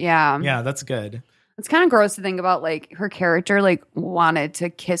ghost. that. Yeah. Yeah, that's good. It's kind of gross to think about, like, her character, like, wanted to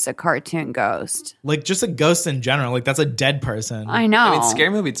kiss a cartoon ghost. Like, just a ghost in general. Like, that's a dead person. I know. I mean, Scary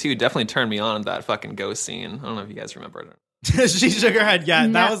Movie 2 definitely turned me on to that fucking ghost scene. I don't know if you guys remember it. She shook her head. Yeah,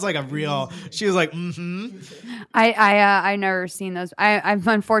 No. that was like a real. She was like, mm-hmm. I never seen those. I've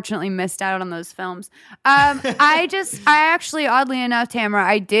unfortunately missed out on those films. I actually, oddly enough, Tamara,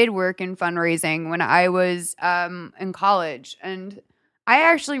 I did work in fundraising when I was in college, and I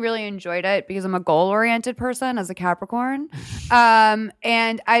actually really enjoyed it because I'm a goal-oriented person as a Capricorn. And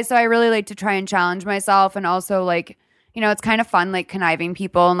I really like to try and challenge myself, and also like, you know, it's kind of fun, like conniving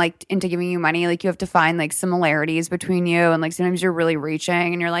people and like into giving you money. Like you have to find like similarities between you, and like sometimes you're really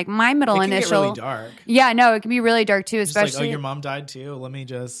reaching, and you're like, my middle It can initial. get really dark. Yeah, no, it can be really dark too, Just like, especially. oh, your mom died too. Let me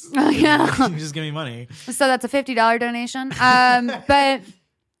just, Yeah. just give me money. So that's a $50 donation. But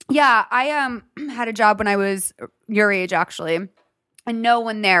yeah, I had a job when I was your age actually, and no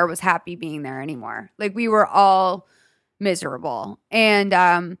one there was happy being there anymore. Like we were all miserable,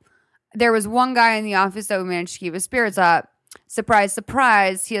 and there was one guy in the office that managed to keep his spirits up. Surprise,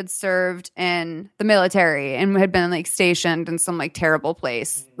 surprise, he had served in the military and had been like stationed in some like terrible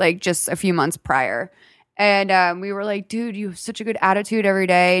place like just a few months prior. And we were like, dude, you have such a good attitude every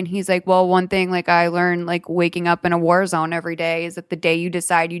day. And he's like, well, one thing like I learned like waking up in a war zone every day is that the day you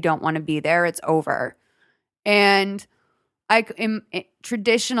decide you don't want to be there, it's over. And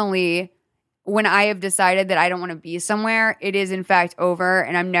traditionally, when I have decided that I don't want to be somewhere, it is in fact over,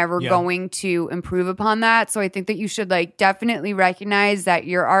 and I'm never going to improve upon that. So I think that you should like definitely recognize that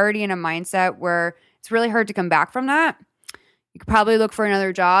you're already in a mindset where it's really hard to come back from that. You could probably look for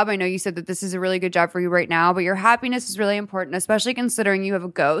another job. I know you said that this is a really good job for you right now, but your happiness is really important, especially considering you have a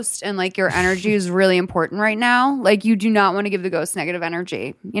ghost and like your energy is really important right now. Like you do not want to give the ghost negative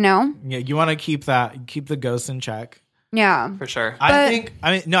energy, you know? Yeah, you want to keep the ghost in check. Yeah. For sure. I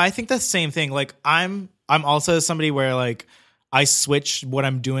think the same thing. Like I'm also somebody where like I switch what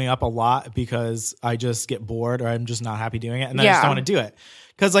I'm doing up a lot because I just get bored or I'm just not happy doing it, and I just don't want to do it.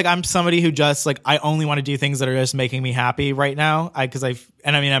 Because like I'm somebody who just like I only want to do things that are just making me happy right now. I'm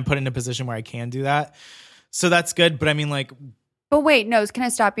put in a position where I can do that, so that's good. But I mean like. But wait, no, can I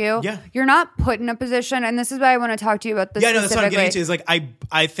stop you? Yeah. You're not put in a position, and this is why I want to talk to you about this. Yeah, no, that's what I'm getting to. Is like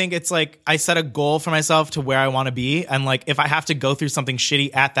I think it's like I set a goal for myself to where I want to be, and like if I have to go through something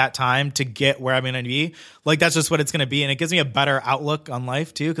shitty at that time to get where I'm going to be, like that's just what it's going to be, and it gives me a better outlook on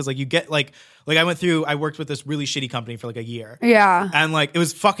life too. Because like you get like I worked with this really shitty company for like a year. Yeah. And like it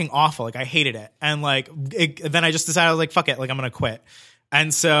was fucking awful. Like I hated it, and like then I just decided I was like fuck it, like I'm going to quit.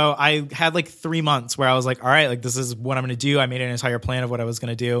 And so I had like 3 months where I was like, all right, like this is what I'm going to do. I made an entire plan of what I was going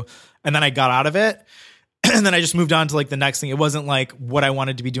to do. And then I got out of it. And then I just moved on to like the next thing. It wasn't like what I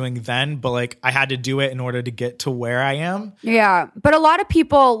wanted to be doing then, but like I had to do it in order to get to where I am. Yeah. But a lot of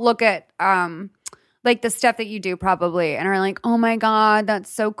people look at like the stuff that you do probably and are like, oh my God, that's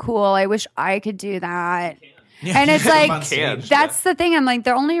so cool. I wish I could do that. And it's like, that's the thing. I'm like,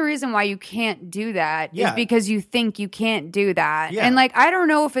 the only reason why you can't do that is because you think you can't do that. Yeah. And like, I don't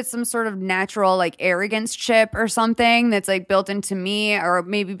know if it's some sort of natural like arrogance chip or something that's like built into me or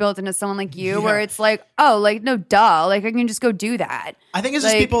maybe built into someone like you where it's like, oh, like, no, duh. Like I can just go do that. I think it's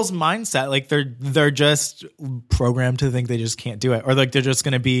just people's mindset. Like they're just programmed to think they just can't do it. Or like they're just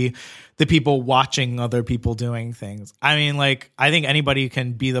going to be the people watching other people doing things. I mean, like, I think anybody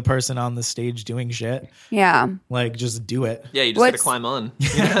can be the person on the stage doing shit. Yeah. Like, just do it. Yeah, you just got to climb on.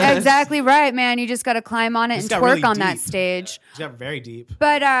 Exactly right, man. You just got to climb on it and twerk really on that stage. It got very deep.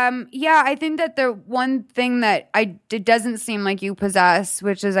 But yeah, I think that the one thing that it doesn't seem like you possess,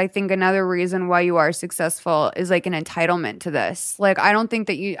 which is I think another reason why you are successful, is like an entitlement to this. Like, I don't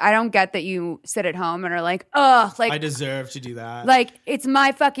get that you sit at home and are like, ugh, like I deserve to do that. Like, it's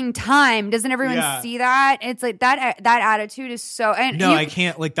my fucking time. Doesn't everyone see that? It's like that attitude is so. And I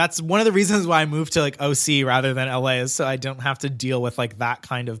can't. Like, that's one of the reasons why I moved to like OC rather than LA is so I don't have to deal with like that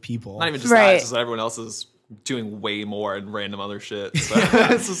kind of people. Not even just that, it's just everyone else is doing way more and random other shit. So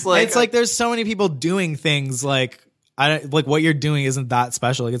it's just like it's like there's so many people doing things like what you're doing isn't that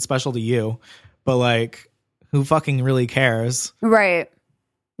special. Like, it's special to you, but like who fucking really cares? Right.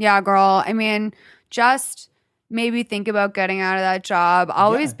 Yeah, girl. I mean, just maybe think about getting out of that job.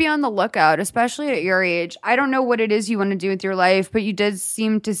 Always be on the lookout, especially at your age. I don't know what it is you want to do with your life, but you did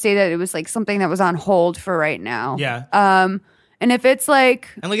seem to say that it was like something that was on hold for right now. Yeah. And if it's like...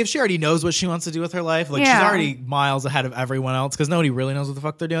 And like if she already knows what she wants to do with her life, like she's already miles ahead of everyone else because nobody really knows what the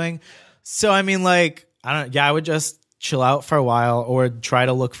fuck they're doing. So, I mean, like, I would just chill out for a while or try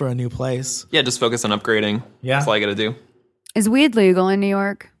to look for a new place. Yeah, just focus on upgrading. Yeah. That's all I got to do. Is weed legal in New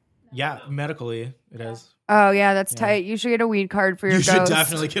York? Yeah, medically it is. Oh, yeah, that's tight. You should get a weed card for your ghost. You should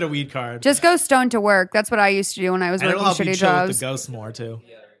definitely get a weed card. Just go stoned to work. That's what I used to do when I was working shitty jobs. With the ghosts more, too.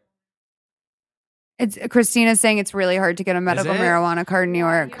 It's Christina's saying it's really hard to get a medical it? marijuana card in New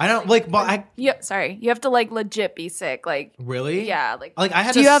York. I don't like, but I Sorry, you have to like legit be sick. Like really, yeah, like I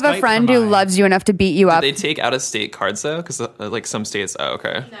had. Do you have a Skype friend for who mine. loves you enough to beat you Do up? they take out of state cards though? Because like some states,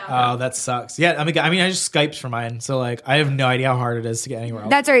 okay. Oh, that sucks. Yeah, I mean, I just Skyped for mine, so like, I have no idea how hard it is to get anywhere else.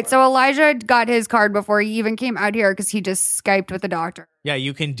 That's right. So Elijah got his card before he even came out here because he just Skyped with the doctor. Yeah,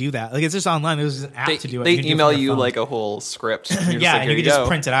 you can do that. Like, it's just online. There's an app They, to do it. they can do it email from your you phone. like a whole script. And you're just yeah, like, and here you you can go. just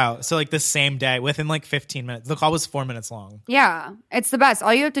print it out. So like the same day, within like 15 minutes. The call was 4 minutes long. Yeah, it's the best.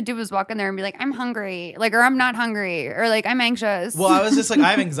 All you have to do is walk in there and be like, I'm hungry, like, or I'm not hungry, or like, I'm anxious. Well, I was just like, I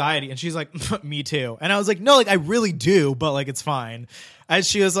have anxiety, and she's like, me too. And I was like, no, like I really do, but like it's fine. And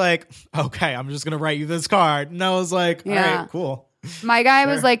she was like, okay, I'm just gonna write you this card. And I was like, all Yeah. right, cool. My guy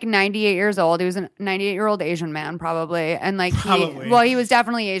was Sure. like 98 years old. He was a 98-year-old Asian man, probably. And like, Probably. he was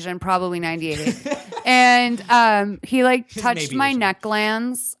definitely Asian, probably 98. And he like touched maybe my Asian. neck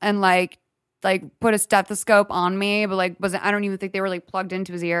glands and like put a stethoscope on me, but like I don't even think they were like plugged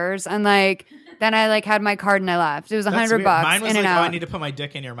into his ears. And like, then I like had my card and I left. It was That's $100 weird. Mine was in like, and oh, I out. need to put my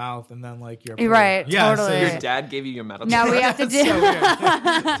dick in your mouth, and then like you're You're right, Yeah, totally. Your dad gave you your medical. Now we have to do. so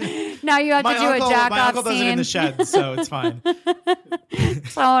weird. Now you have my to do uncle, a jack my off uncle does it in scene. the shed, so it's fine.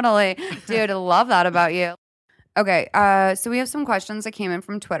 Totally. Dude, I love that about you. Okay, so we have some questions that came in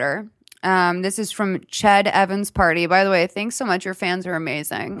from Twitter. This is from Ched Evans Party. By the way, thanks so much. Your fans are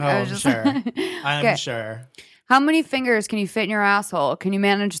amazing. Oh, I'm sure. I'm Okay. sure. How many fingers can you fit in your asshole? Can you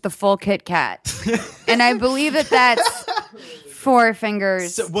manage the full Kit Kat? And I believe that that's 4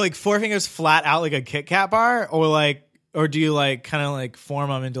 fingers. So, like 4 fingers flat out like a Kit Kat bar, or do you like kind of like form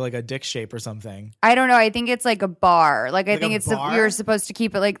them into like a dick shape or something? I don't know. I think it's like a bar. Like I Like think a it's bar? you're supposed to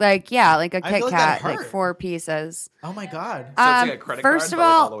keep it like yeah, like a I Kit feel like that Kat, like hurt. 4 pieces. Oh my god. So it's like a credit First card, of but,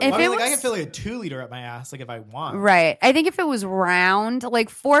 like, all, all the way if down. I it mean, like I was- can fit like a 2-liter up my ass, like if I want. Right. I think if it was round, like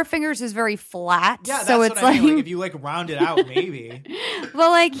 4 fingers is very flat. Yeah, that's so what it's I mean. like, Like if you like round it out, maybe.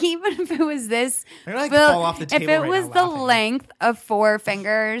 well, like even if it was this, I'm gonna like Bill, fall off the if table it right was now the laughing. length of 4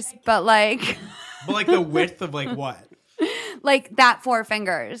 fingers, but like But like the width of like what? like that 4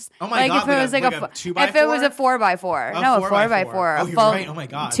 fingers. Oh my like God, if it like was a- like like a, a 2x4? if it was a 4x4, A no, a 4x4. 4x4, Oh, a you're full, right. Oh my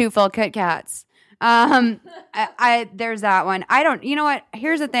God. 2 full Kit Kats. I there's that one. I don't. You know what?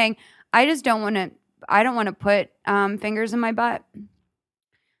 Here's the thing. I just don't want to. I don't want to put fingers in my butt.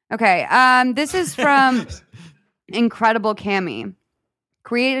 Okay. This is from Incredible Cammy.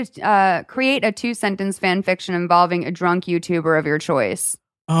 Create a 2-sentence fan fiction involving a drunk YouTuber of your choice.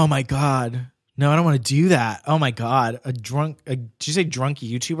 Oh my god. No, I don't want to do that. Oh my god. Did you say drunk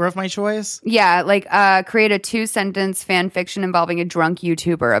YouTuber of my choice? Yeah, like create a 2-sentence fan fiction involving a drunk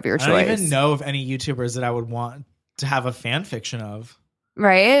YouTuber of your choice. I don't even know of any YouTubers that I would want to have a fan fiction of.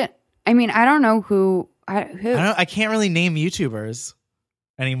 Right? I mean, I don't know who. I can't really name YouTubers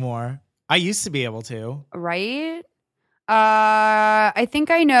anymore. I used to be able to. Right? I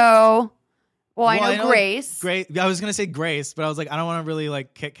think I know. Well, I know like, Grace. Grace. I was gonna say Grace, but I was like, I don't want to really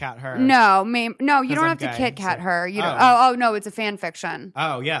like Kit Kat her. No, no, you 'Cause don't I'm have to gay, Kit Kat so- her. You don't. Oh. Oh, no, it's a fan fiction.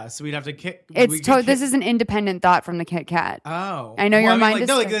 Oh yeah, so we'd have to kick. This is an independent thought from the Kit Kat. Oh, I know your mind like, is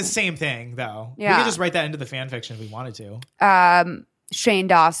no, like the different. same thing though. We Yeah. could just write that into the fan fiction if we wanted to. Shane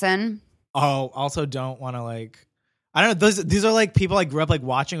Dawson. Oh, also don't want to like. I don't know. These are like people I grew up like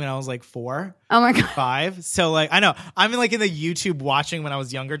watching when I was like 4, Oh my god. 5. So like I know I'm like in the YouTube watching when I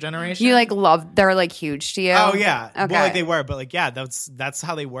was younger generation. You like love. They're like huge to you. Oh yeah. Okay. Well, like they were, but like yeah, that's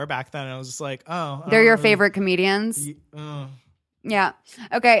how they were back then. And I was just like, oh, I They're don't your really- favorite comedians. Uh, Yeah.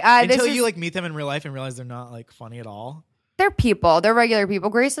 Okay. until this you is, like meet them in real life and realize they're not like funny at all. they're people. They're regular people.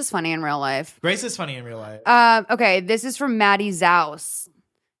 Grace is funny in real life. Grace is funny in real life. Okay, this is from Maddie Zaus.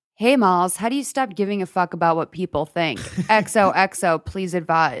 Hey, Malls, how do you stop giving a fuck about what people think? XOXO, please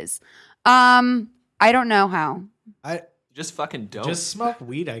advise. I don't know how. I Just fucking don't. just smoke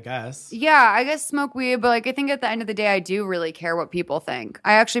weed, I guess. Yeah, I guess smoke weed, but like I think at the end of the day, I do really care what people think.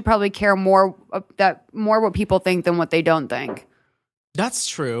 I actually probably care more what people think than what they don't think. That's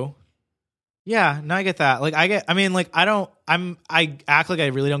true. Yeah, no, I get that. Like I act like I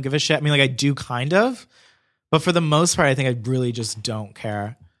really don't give a shit. I mean, like I do kind of, but for the most part, I think I really just don't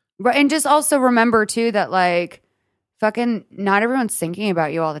care. Right, and just also remember too that like fucking not everyone's thinking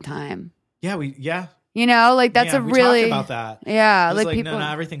about you all the time. Yeah, You know, like that's yeah, a we really talked about that. yeah, I was like people. no,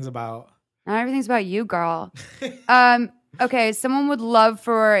 not everything's about. Not everything's about you, girl. Okay, someone would love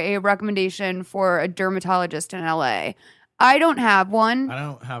for a recommendation for a dermatologist in LA. I don't have one. I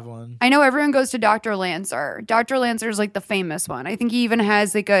don't have one. I know everyone goes to Dr. Lancer. Dr. Lancer is like the famous one. I think he even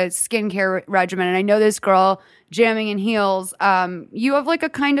has like a skincare regimen. And I know this girl, Jamming in Heels. You have like a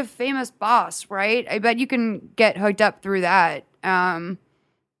kind of famous boss, right? I bet you can get hooked up through that.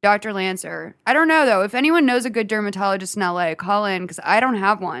 Dr. Lancer. I don't know, though. If anyone knows a good dermatologist in LA, call in because I don't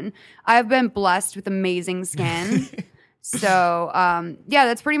have one. I've been blessed with amazing skin. So, yeah,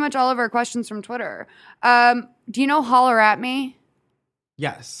 that's pretty much all of our questions from Twitter. Do you know Holler at Me?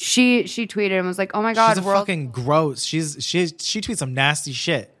 Yes. She tweeted and was like, "Oh my God, she's a fucking gross. She tweets some nasty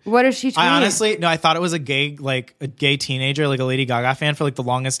shit." What does she tweet? I honestly, no, I thought it was a gay teenager, like a Lady Gaga fan for like the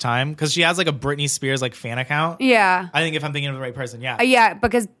longest time. Cause she has like a Britney Spears like fan account. Yeah. I think if I'm thinking of the right person, yeah. Yeah,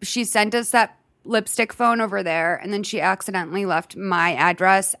 because she sent us that lipstick phone over there and then she accidentally left my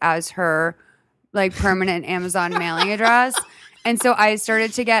address as her like permanent Amazon mailing address. And so I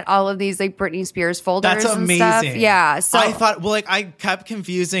started to get all of these like Britney Spears folders. That's amazing. And stuff. Yeah. So I thought, well, like I kept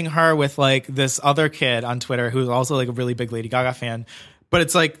confusing her with like this other kid on Twitter who's also like a really big Lady Gaga fan, but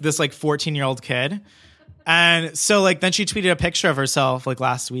it's like this like 14-year-old kid. And so like then she tweeted a picture of herself like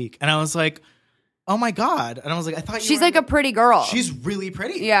last week, and I was like, oh my God. And I was like, I thought she's like a pretty girl. She's really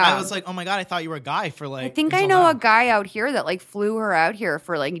pretty. Yeah. I was like, oh my God, I thought you were a guy for like. I think I know a guy out here that like flew her out here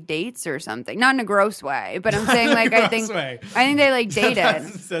for like dates or something. Not in a gross way, but I'm saying like I think they like dated.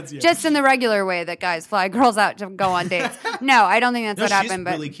 That's just in the regular way that guys fly girls out to go on dates. No, I don't think that's what happened.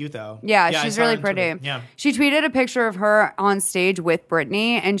 But she's really cute though. Yeah, she's really pretty. Yeah. She tweeted a picture of her on stage with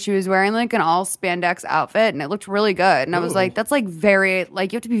Britney, and she was wearing like an all spandex outfit, and it looked really good. And I was like, that's like very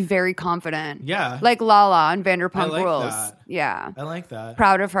like you have to be very confident. Yeah. Like Lala on Vanderpump like Rules. that. Yeah. I like that.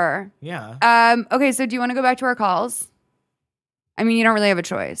 Proud of her. Yeah. Okay, so do you want to go back to our calls? I mean, you don't really have a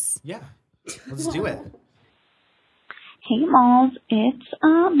choice. Yeah. Let's do it. Hey, Malls. It's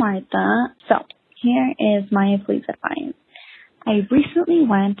Martha. So here is my police advice. I recently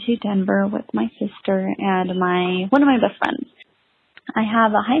went to Denver with my sister and one of my best friends. I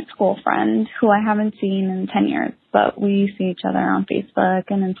have a high school friend who I haven't seen in 10 years, but we see each other on Facebook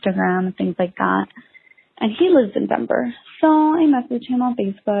and Instagram and things like that. And he lives in Denver. So I messaged him on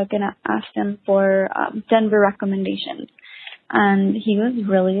Facebook and asked him for Denver recommendations. And he was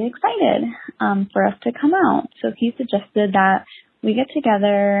really excited for us to come out. So he suggested that we get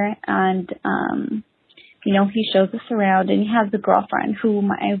together and, he shows us around, and he has a girlfriend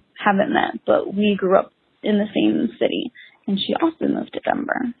whom I haven't met, but we grew up in the same city. And she also moved to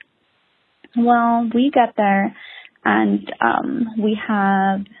Denver. Well, we get there, and we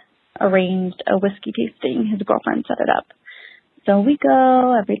have arranged a whiskey tasting. His girlfriend set it up. So we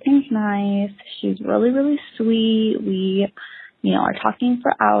go. Everything's nice. She's really, really sweet. We, are talking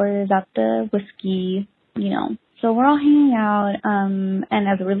for hours at the whiskey, So we're all hanging out, and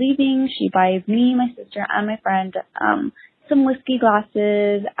as we're leaving, she buys me, my sister, and my friend some whiskey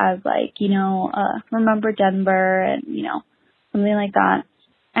glasses as remember Denver and, something like that.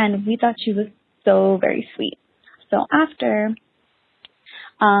 And we thought she was so very sweet. So after,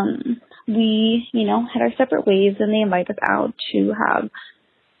 we, had our separate ways, and they invited us out to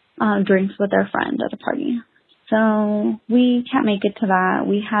have drinks with our friend at a party. So we can't make it to that.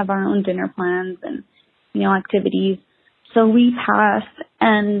 We have our own dinner plans and, activities. So we pass,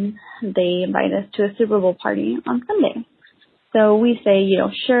 and they invite us to a Super Bowl party on Sunday. So we say,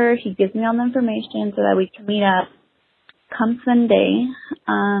 sure, he gives me all the information so that we can meet up. Come Sunday,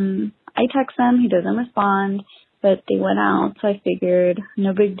 I text him, he doesn't respond, but they went out, so I figured,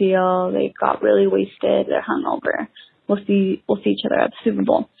 no big deal, they got really wasted, they're hungover, we'll see each other at the Super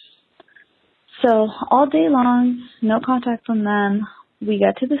Bowl. So all day long, no contact from them, we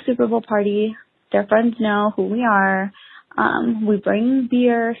get to the Super Bowl party, their friends know who we are, we bring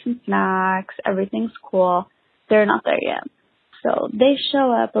beer, some snacks, everything's cool, they're not there yet. So they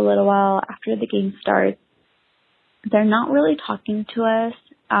show up a little while after the game starts. They're not really talking to us,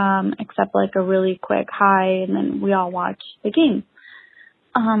 except like a really quick hi, and then we all watch the game.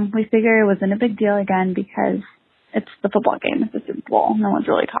 We figure it wasn't a big deal again because it's the football game, it's the Super Bowl. No one's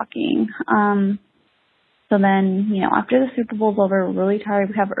really talking. So then, after the Super Bowl's over, we're really tired.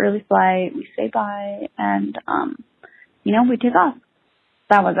 We have an early flight. We say bye, and, we take off.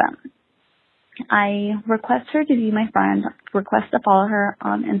 That was it. I request her to be my friend, request to follow her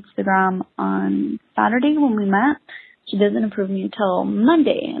on Instagram on Saturday when we met. She doesn't approve me until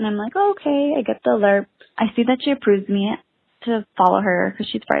Monday, and I'm like, oh, okay, I get the alert. I see that she approves me to follow her because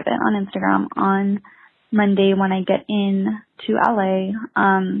she's private on Instagram on Monday when I get in to LA.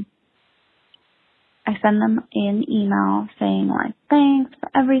 I send them an email saying like, thanks for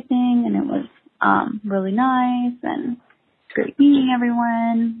everything, and it was really nice, and great meeting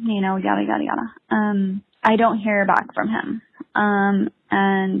everyone, yada, yada, yada. I don't hear back from him.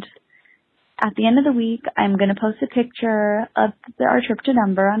 And at the end of the week, I'm going to post a picture of our trip to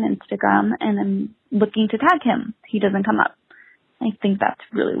Denver on Instagram, and I'm looking to tag him. He doesn't come up. I think that's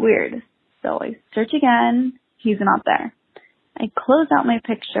really weird. So I search again. He's not there. I close out my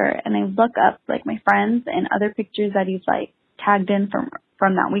picture and I look up like my friends and other pictures that he's like tagged in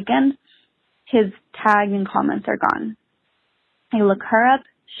from that weekend. His tags and comments are gone. I look her up,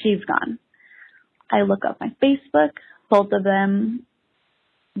 she's gone. I look up my Facebook, both of them,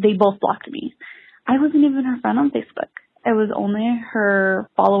 they both blocked me. I wasn't even her friend on Facebook. I was only her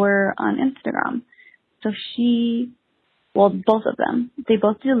follower on Instagram. So both of them, they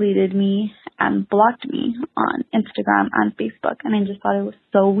both deleted me and blocked me on Instagram and Facebook. And I just thought it was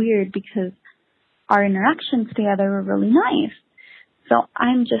so weird because our interactions together were really nice. So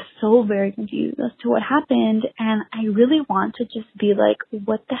I'm just so very confused as to what happened. And I really want to just be like,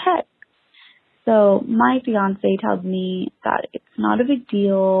 what the heck? So my fiance tells me that it's not a big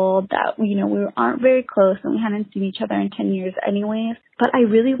deal, that, we aren't very close and we hadn't seen each other in 10 years anyways. But I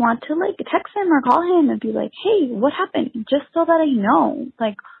really want to like text him or call him and be like, hey, what happened? Just so that I know,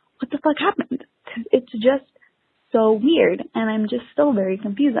 like, what the fuck happened? 'Cause it's just so weird and I'm just so very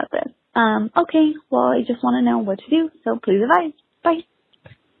confused at this. Okay, well, I just want to know what to do. So please advise. Bye.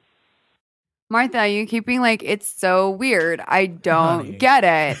 Martha, you keep being like, it's so weird. I don't get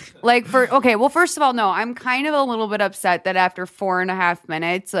it. Like, first of all, no, I'm kind of a little bit upset that after 4.5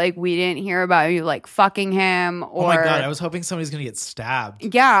 minutes, like, we didn't hear about you, like, fucking him or. Oh my God, I was hoping somebody's going to get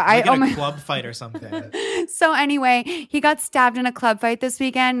stabbed. Yeah. Like in a club fight or something. So anyway, he got stabbed in a club fight this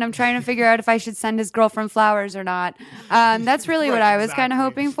weekend, and I'm trying to figure out if I should send his girlfriend flowers or not. That's really what I was kind of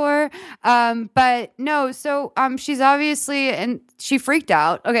hoping for. But no, so she's obviously, and she freaked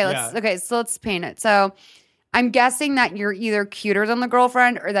out. Okay, so let's paint it. So I'm guessing that you're either cuter than the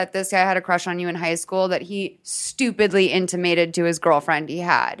girlfriend or that this guy had a crush on you in high school that he stupidly intimated to his girlfriend he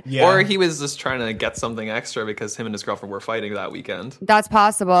had. Yeah. Or he was just trying to get something extra because him and his girlfriend were fighting that weekend. That's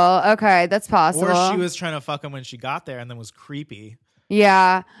possible. Okay, that's possible. Or she was trying to fuck him when she got there and then was creepy.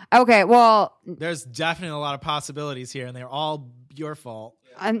 Yeah. Okay, well. There's definitely a lot of possibilities here and they're all your fault.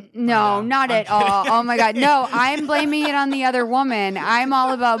 No, not at all. Oh my God. No, I'm blaming it on the other woman. I'm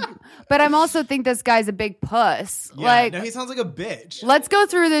all about, but I'm also think this guy's a big puss. Yeah, like, no, he sounds like a bitch. Let's go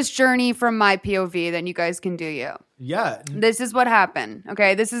through this journey from my POV, then you guys can do you. Yeah. This is what happened.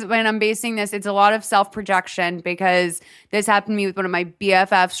 Okay. This is when I'm basing this. It's a lot of self-projection because this happened to me with one of my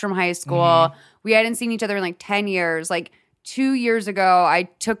BFFs from high school. Mm-hmm. We hadn't seen each other in like 10 years. Like, 2 years ago, I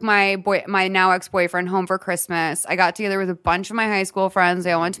took my now ex-boyfriend home for Christmas. I got together with a bunch of my high school friends.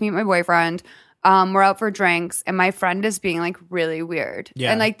 They all went to meet my boyfriend. We're out for drinks, and my friend is being like really weird. Yeah.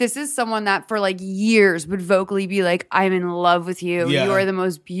 And like this is someone that for like years would vocally be like, "I'm in love with you. Yeah. You are the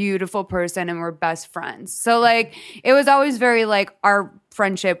most beautiful person, and we're best friends." So like it was always very like our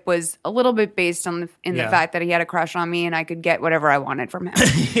friendship was a little bit based on the fact that he had a crush on me and I could get whatever I wanted from him.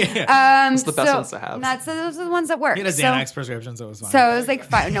 It's the best ones to have. Those are the ones that work. He had a Xanax prescription, so it was fine. So it was like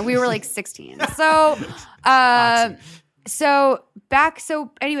 5. No, we were like 16. So, so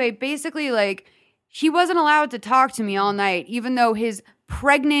anyway, basically like he wasn't allowed to talk to me all night, even though his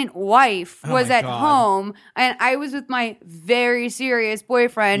pregnant wife was at home and I was with my very serious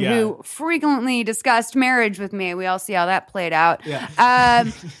boyfriend who frequently discussed marriage with me. We all see how that played out. Yeah.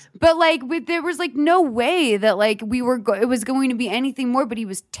 But like there was like no way that like it was going to be anything more, but he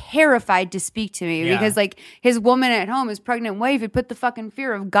was terrified to speak to me because like his woman at home, his pregnant wife, had put the fucking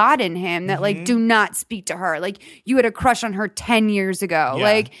fear of God in him that like do not speak to her. Like you had a crush on her 10 years ago. Yeah.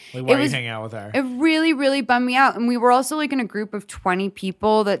 Like why are you hanging out with her? It really, really bummed me out. And we were also like in a group of 20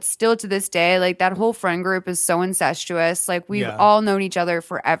 people that still to this day, like that whole friend group is so incestuous. Like we've all known each other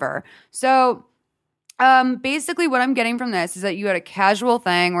forever. So basically what I'm getting from this is that you had a casual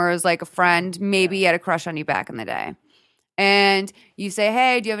thing where it was like a friend, maybe he had a crush on you back in the day. And you say,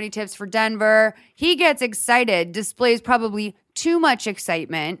 hey, do you have any tips for Denver? He gets excited, displays probably too much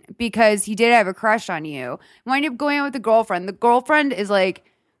excitement because he did have a crush on you. Wind up going out with the girlfriend. The girlfriend is like,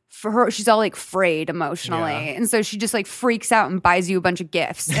 for her, she's all like frayed emotionally. Yeah. And so she just like freaks out and buys you a bunch of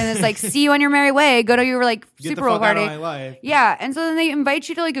gifts. And it's like, see you on your merry way. Go to your like Super Bowl party. Out of my life. Yeah. And so then they invite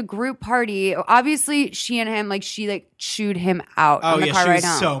you to like a group party. Obviously, she and him, like she like chewed him out on the car ride home. She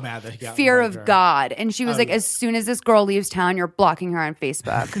was so mad that he got fear of God. And she was like, as soon as this girl leaves town, you're blocking her on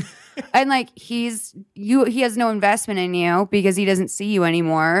Facebook. And like he has no investment in you because he doesn't see you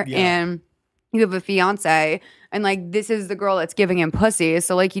anymore. Yeah. And you have a fiance. And like this is the girl that's giving him pussy,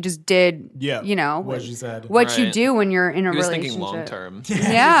 so like he just did, you know, what she said, what you do when you're in a relationship. He was thinking long term.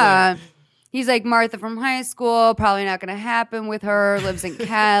 Yeah. He's like, Martha from high school, probably not going to happen with her, lives in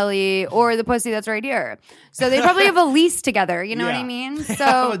Cali, or the pussy that's right here. So they probably have a lease together. You know what I mean? They So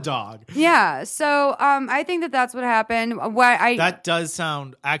have a dog. yeah. So I think that that's what happened. That does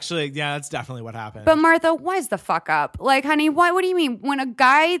sound actually. Yeah, that's definitely what happened. But Martha, wise the fuck up. Like, honey, what do you mean? When a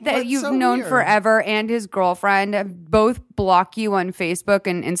guy that What's you've so known weird? forever and his girlfriend both block you on Facebook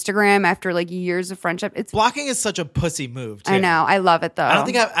and Instagram after like years of friendship, it's blocking is such a pussy move. Too. I know. I love it though. I don't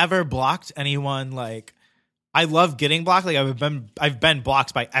think I've ever blocked anyone. Like, I love getting blocked. Like, I've been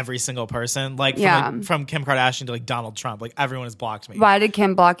blocked by every single person. Like, from Kim Kardashian to like Donald Trump. Like, everyone has blocked me. Why did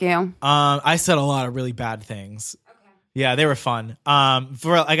Kim block you? I said a lot of really bad things. Yeah, they were fun.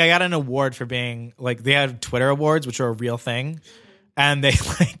 For like, I got an award for being like, they had Twitter awards, which are a real thing, and they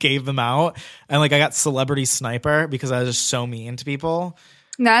like gave them out, and like I got celebrity sniper because I was just so mean to people.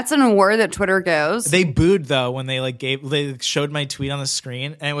 That's an award that Twitter gives. They booed though when they showed my tweet on the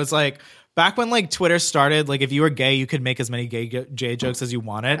screen, and it was like back when like Twitter started. Like if you were gay, you could make as many gay jokes as you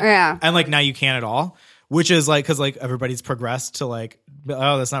wanted. Yeah, and like now you can't at all. Which is like, because like everybody's progressed to like,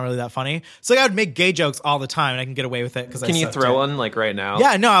 oh, that's not really that funny. So like, I would make gay jokes all the time and I can get away with it. Can you throw one like right now?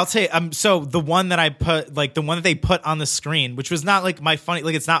 Yeah, no, I'll say. So the one that I put, like the one that they put on the screen, which was not like my funny,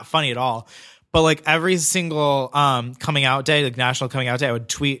 like it's not funny at all. But like every single coming out day, like National Coming Out Day, I would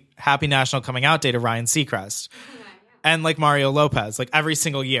tweet Happy National Coming Out Day to Ryan Seacrest. And like Mario Lopez, like every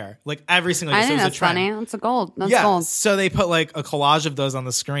single year. Like every single year. I think so that's funny. That's a gold. That's yeah, gold. so they put like a collage of those on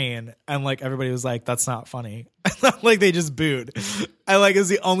the screen and like everybody was like, that's not funny. Like they just booed. I like is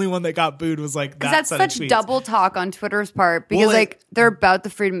the only one that got booed was like that. Because that's set of such tweets. double talk on Twitter's part. Because like they're about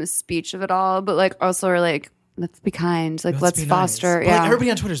the freedom of speech of it all, but like also are like, let's be kind. Like let's be foster. nice. Yeah. But, like, everybody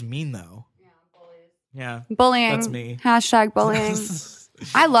on Twitter's mean though. Yeah. Bullying. That's me. Hashtag bullying.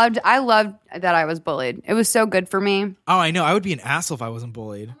 I loved that I was bullied. It was so good for me. Oh, I know. I would be an asshole if I wasn't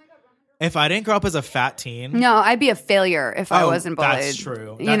bullied. If I didn't grow up as a fat teen. No, I'd be a failure if I wasn't bullied. That's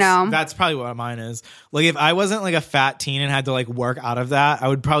true. You know? That's probably what mine is. Like if I wasn't like a fat teen and had to like work out of that, I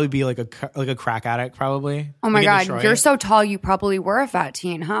would probably be like a crack addict probably. Oh my Like in God. Detroit. You're so tall you probably were a fat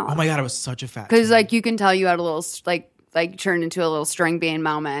teen, huh? Oh my God, I was such a fat Because teen. like you can tell you had a little like turned into a little string bean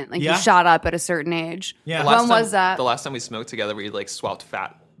moment. Like Yeah. you shot up at a certain age. Yeah. When was that? The last time we smoked together, we like swapped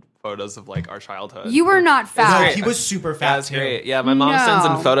fat photos of like our childhood. You were not fat. great. He was super fat Yeah, that's too. great. Yeah, my mom sends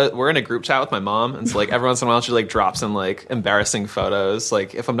No. in photos. We're in a group chat with my mom, and so like every once in a while she like drops in like embarrassing photos,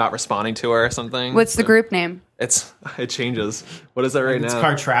 like if I'm not responding to her or something. What's the So group name? it changes. What is it right It's now?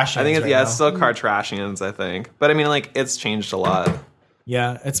 Kardashians I think it's right yeah, now. it's still Kardashians, I think. But I mean like it's changed a lot.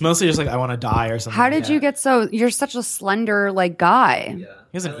 Yeah, it's mostly just like I want to die or something. How did you get so? You're such a slender like guy.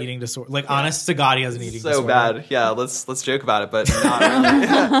 He has an eating disorder. Like honest to God, he has an eating So disorder. bad. Yeah, let's joke about it, but not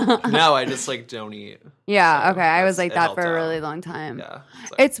really. No, I just like don't eat. Yeah. Okay. I was It like that helped for a out. really long time. Yeah.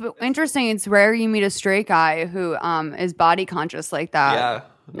 So- It's interesting. It's rare you meet a straight guy who is body conscious like that. Yeah.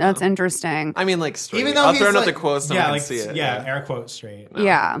 That's interesting. I mean like straight. Even though I'll he's throw like, up the quotes so yeah, I can like see it. yeah, air quote straight.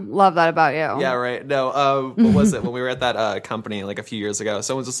 Yeah. Love that about you. Yeah, right. No, what was it? When we were at that company like a few years ago,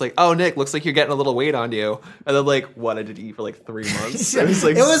 someone's just like, "Oh, Nick, looks like you're getting a little weight on you." And then like, what? I did eat for like 3 months. It was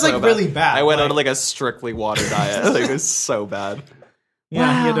like It was, so like, really bad. I went Like- on like a strictly water diet. Like it was so bad.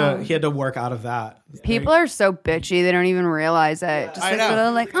 Yeah, Wow. he had to work out of that. People are so bitchy; they don't even realize it. Just I like know.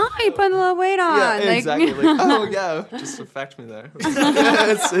 little, like, oh, you put a little weight on. Yeah, like, exactly. Like, oh yeah, just affect me there.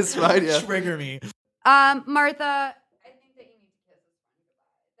 it's fine. Yeah. Trigger me. Martha. I think that you need to kiss this one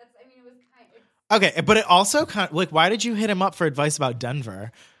goodbye. That's. I mean, it was kind. Okay, but it also kind of like, why did you hit him up for advice about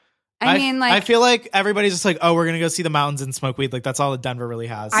Denver? I mean, like, I feel like everybody's just like, oh, we're gonna go see the mountains and smoke weed. Like that's all that Denver really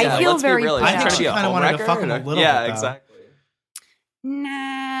has. I feel let's be very real. Is proud. he I trying think to she be a kinda wanted to homewrecker, fuck him a or- little bit, Yeah, though. exactly.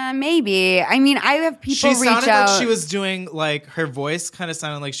 Nah, maybe. I mean, I have people she reach sounded out. like she was doing like her voice kind of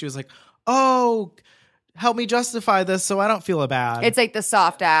sounded like she was like, oh, help me justify this so I don't feel bad. It's like the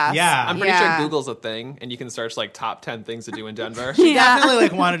soft ass. Yeah. I'm pretty Yeah. sure Google's a thing, and you can search like top 10 things to do in Denver. She definitely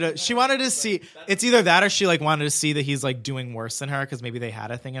like wanted to see. It's either that or she like wanted to see that he's like doing worse than her because maybe they had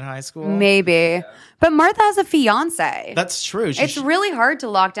a thing in high school. Maybe. But Martha has a fiance. That's true. It's really hard to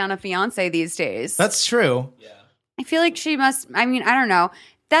lock down a fiance these days. That's true. I feel like she must. I mean, I don't know.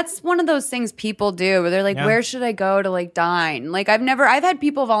 That's one of those things people do where they're like, Yeah. where should I go to like dine? Like I've had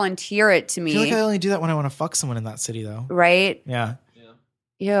people volunteer it to I me. feel like I only do that when I want to fuck someone in that city though. Right? Yeah.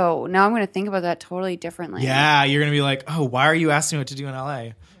 Yo, now I'm going to think about that totally differently. Yeah, you're gonna be like, oh, why are you asking me what to do in LA?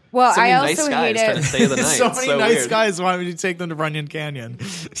 Well, So I many also nice hate guys trying to it. stay the night. so It's many so nice weird. guys want me to take them to Runyon Canyon.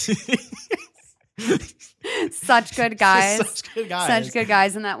 Such good guys. Such good guys. Such good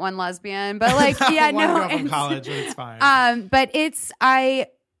guys and that one lesbian. But like, yeah, One no. girl from it's- college, but it's fine. But it's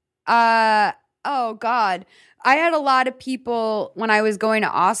oh God. I had a lot of people when I was going to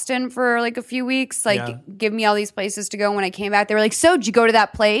Austin for like a few weeks, give me all these places to go. When I came back, they were like, so did you go to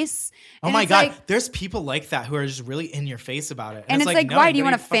that place? Oh And my it's God. like- There's people like that who are just really in your face about it. and it's like, no, why do you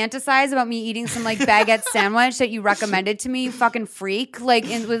want to fuck- fantasize about me eating some like baguette sandwich that you recommended to me, you fucking freak? Like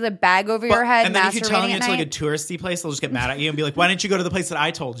with a bag over your head, And then if you tell them masturbating it's at like a night. touristy place, they'll just get mad at you and be like, why didn't you go to the place that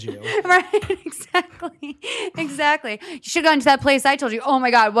I told you? Right, exactly. You should have gone to that place I told you. Oh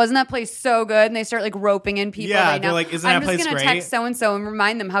my God, wasn't that place so good? And they start like roping in people. Yeah, they know. they're like, isn't I'm that place just gonna great? text so and so and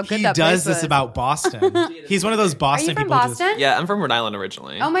remind them how good He that place does this was. about Boston. He's one of those Boston Are you from people. who just- Boston? Yeah, I'm from Rhode Island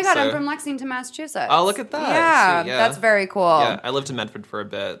originally. Oh my God, I'm so- from Lexington, Massachusetts. Oh, look at that. Yeah, Sweet, yeah. that's very cool. Yeah, I lived in Medford for a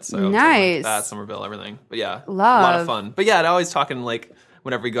bit, so Nice. that Somerville, everything. But yeah, a Love. lot of fun. But yeah, I'd always talking like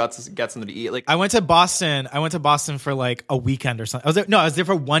whenever we get something to eat. Like I went to Boston for like a weekend or something. I was there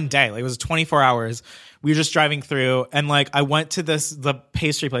for one day. Like it was 24 hours. We were just driving through, and like I went to the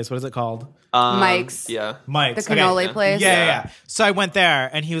pastry place. What is it called? Mike's. Yeah, Mike's. The cannoli place. Yeah. So I went there,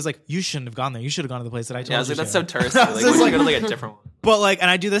 and he was like, "You shouldn't have gone there. You should have gone to the place that I told yeah. I was you like, that's to." so touristy. Like, why don't you go to like a different one? But like, and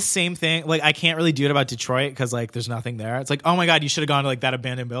I do the same thing. Like, I can't really do it about Detroit because like, there's nothing there. It's like, oh my God, you should have gone to like that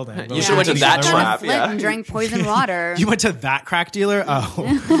abandoned building. But, You like, should've went to there's that another trap. one. Flint Yeah. and drank poison water. You went to that crack dealer?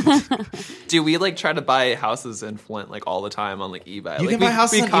 Oh, Dude, we like try to buy houses in Flint like all the time on like eBay. you like, can buy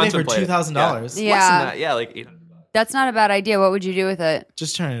houses on eBay for contemplate it. $2,000. Yeah. Less than Yeah. that. Yeah, like $800. That's not a bad idea. What would you do with it?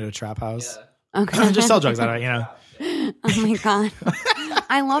 Just turn it into a trap house. Okay. Just sell drugs out of it. You know. Oh my God.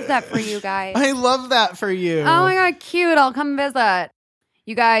 I love that for you guys. I love that for you. Oh my God, cute. I'll come visit.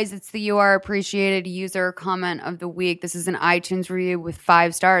 You guys, it's the You Are Appreciated user comment of the week. This is an iTunes review with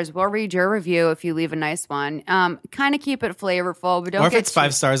 5 stars. We'll read your review if you leave a nice one. Kind of keep it flavorful, but don't Or if get it's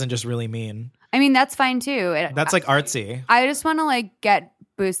 5 stars and just really mean. I mean, that's fine too. That's like artsy. I just want to like get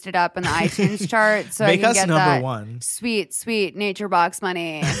boosted up in the iTunes chart so Make I can us get number that one. sweet nature box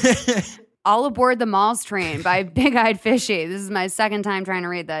money. All Aboard the Malls Train by Big Eyed Fishy. This is my second time trying to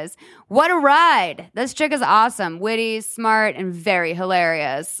read this. What a ride! This chick is awesome, witty, smart, and very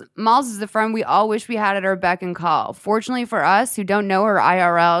hilarious. Malls is the friend we all wish we had at our beck and call. Fortunately for us, who don't know her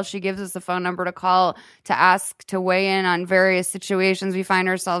IRL, she gives us a phone number to call to ask to weigh in on various situations we find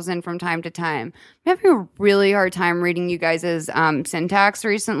ourselves in from time to time. I'm having a really hard time reading you guys' syntax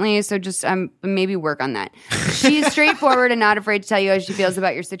recently, so just maybe work on that. She's straightforward and not afraid to tell you how she feels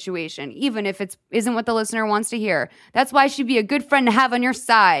about your situation, even if it isn't what the listener wants to hear. That's why she'd be a good friend to have on your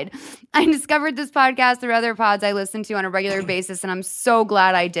side. I discovered this podcast through other pods I listen to on a regular basis, and I'm so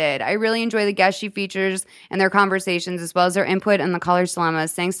glad I did. I really enjoy the guest she features and their conversations, as well as their input on the caller's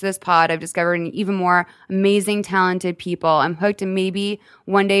dilemmas. Thanks to this pod, I've discovered an even more amazing, talented people. I'm hooked, and maybe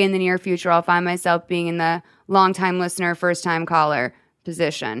one day in the near future, I'll find myself being in the long-time listener, first-time caller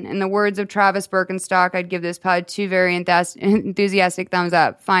position. In the words of Travis Birkenstock, I'd give this pod 2 very enthusiastic thumbs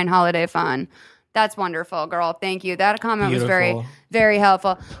up. Fine holiday fun. That's wonderful, girl. Thank you. That comment was very, Beautiful. very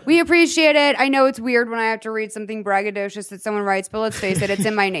helpful. We appreciate it. I know it's weird when I have to read something braggadocious that someone writes, but let's face it, it's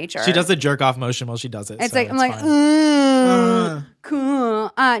in my nature. She does the jerk off motion while she does it. It's so like, I'm like, fine.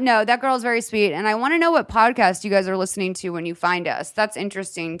 cool. No, that girl's very sweet. And I want to know what podcast you guys are listening to when you find us. That's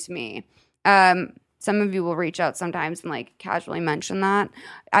interesting to me. Some of you will reach out sometimes and like casually mention that.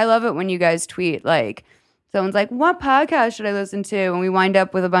 I love it when you guys tweet like, someone's like, what podcast should I listen to? And we wind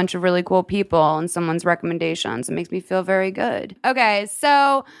up with a bunch of really cool people and someone's recommendations. It makes me feel very good. Okay,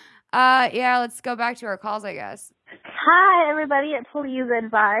 so let's go back to our calls, I guess. Hi, everybody at Please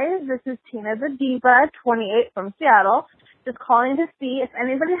Advise. This is Tina the Diva, 28 from Seattle. Just calling to see if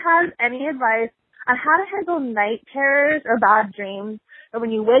anybody has any advice on how to handle night terrors or bad dreams. Or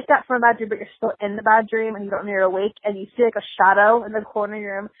when you wake up from a bad dream, but you're still in the bad dream and you don't know you're awake and you see like a shadow in the corner of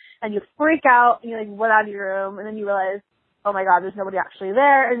your room and you freak out and you like run out of your room and then you realize, oh my God, there's nobody actually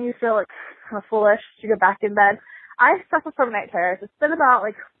there and you feel like kind of foolish. You get back in bed. I suffer from night terrors. It's been about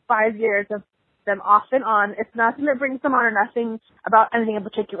like 5 years of them off and on. It's nothing that brings them on or nothing about anything in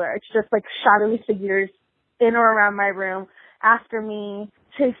particular. It's just like shadowy figures in or around my room, after me,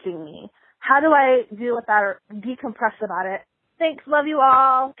 chasing me. How do I deal with that or decompress about it? Thanks. Love you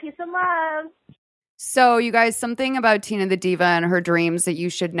all. Peace and love. So, you guys, something about Tina the Diva and her dreams that you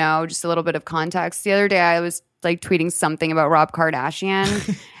should know, just a little bit of context. The other day, I was like tweeting something about Rob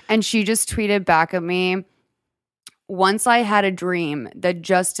Kardashian, and she just tweeted back at me, once I had a dream that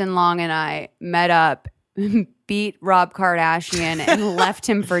Justin Long and I met up, beat Rob Kardashian, and left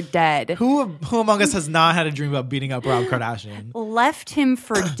him for dead. Who among us has not had a dream about beating up Rob Kardashian? Left him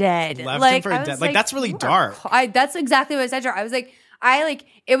for dead. Left him for dead. Like, that's really dark. That's exactly what I said to her. I was like,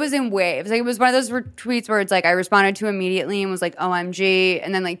 it was in waves. Like, it was one of those tweets where it's like, I responded to immediately and was like, OMG.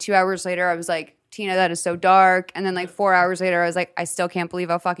 And then like 2 hours later, I was like, Tina, that is so dark. And then like 4 hours later, I was like, I still can't believe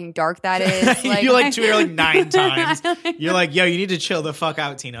how fucking dark that is. Like, you like tweeted like 9 times. You're like, yo, you need to chill the fuck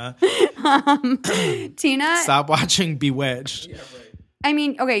out, Tina. Tina, Stop watching Bewitched. I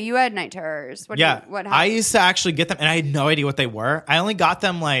mean, okay, you had night terrors. What happened? I used to actually get them, and I had no idea what they were. I only got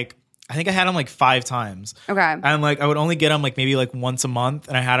them like, I think I had them like 5 times. Okay. And like I would only get them like maybe like once a month,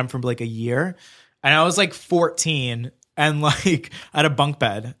 and I had them for like a year. And I was like 14. And like I had a bunk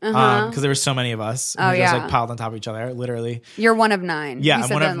bed because there were so many of us. And we just like piled on top of each other, literally. You're one of 9. Yeah, I'm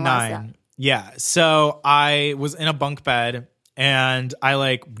one of 9. Yeah. So I was in a bunk bed and I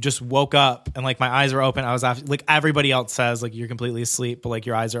like just woke up and like my eyes were open. I was after, like everybody else says like you're completely asleep, but like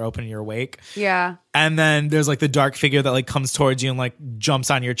your eyes are open and you're awake. Yeah. And then there's like the dark figure that like comes towards you and like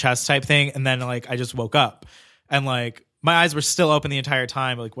jumps on your chest type thing. And then like I just woke up and like my eyes were still open the entire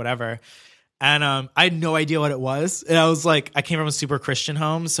time, like whatever. And I had no idea what it was. And I was like, I came from a super Christian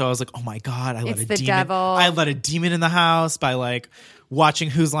home. So I was like, oh my God, I let a demon. Devil. I let a demon in the house by like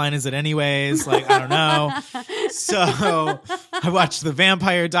watching Whose Line Is It Anyways? Like, I don't know. So I watched The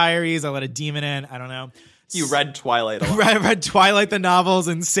Vampire Diaries. I let a demon in. I don't know. You read Twilight a lot. I read Twilight, the novels,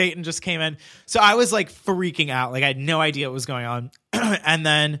 and Satan just came in. So I was like freaking out. Like I had no idea what was going on. And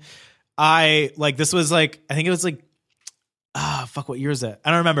then I like, this was like, I think it was like, fuck, what year is it? I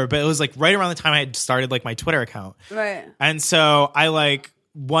don't remember, but it was like right around the time I had started like my Twitter account. Right. And so I like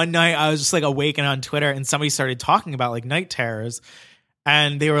one night I was just like awake and on Twitter and somebody started talking about like night terrors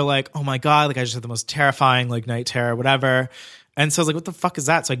and they were like, oh my God, like I just had the most terrifying like night terror, whatever. And so I was like, what the fuck is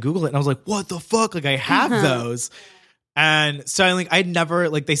that? So I Googled it and I was like, what the fuck? Like I have those. And so I like, I'd never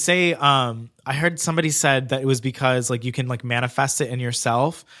like they say, I heard somebody said that it was because like you can like manifest it in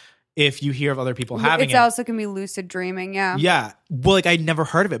yourself if you hear of other people having it. It also can be lucid dreaming, yeah. Yeah. Well, like I'd never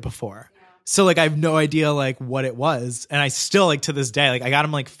heard of it before. So like I have no idea like what it was. And I still like to this day, like I got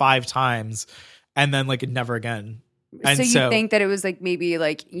them like 5 times and then like never again. And so you think that it was like maybe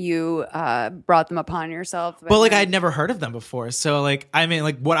like you brought them upon yourself? But like I'd never heard of them before. So like, I mean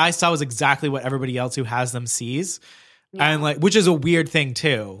like what I saw was exactly what everybody else who has them sees. Yeah. And like, which is a weird thing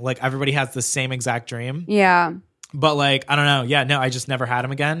too. Like everybody has the same exact dream. Yeah. But like, I don't know. Yeah, no, I just never had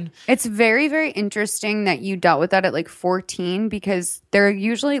them again. It's very, very interesting that you dealt with that at like 14 because they're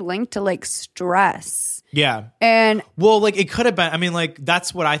usually linked to like stress. Yeah. And well, like it could have been, I mean, like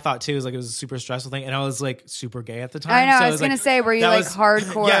that's what I thought too, is like it was a super stressful thing. And I was like super gay at the time. I know, so I was going to say, were you like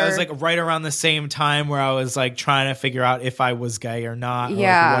hardcore? Yeah, it was like right around the same time where I was like trying to figure out if I was gay or not. Yeah.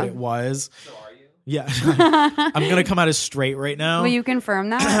 Or like what it was. So are you? Yeah. I'm going to come out as straight right now. Will you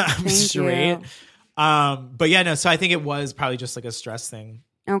confirm that? I'm straight. But yeah, no, so I think it was probably just like a stress thing.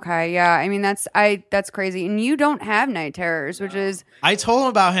 Okay, yeah. I mean, that's crazy. And you don't have night terrors, which is... I told him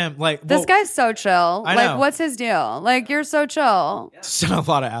about him. Like, this guy's so chill. I like, know. what's his deal? Like, you're so chill. A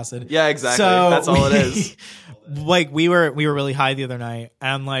lot of acid. Yeah, exactly. So that's all it is. Like, we were really high the other night,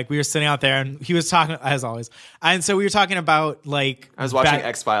 and like we were sitting out there, and he was talking as always. And so we were talking about like I was watching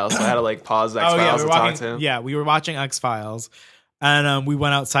X-Files, so I had to like pause X-Files to talk to him. Yeah, we were watching X-Files. And we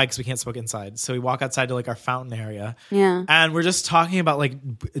went outside because we can't smoke inside. So we walk outside to like our fountain area. Yeah. And we're just talking about like,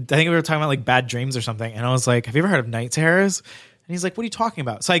 I think we were talking about like bad dreams or something. And I was like, have you ever heard of night terrors? And he's like, what are you talking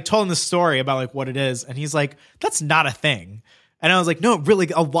about? So I told him the story about like what it is. And he's like, that's not a thing. And I was like, no, really,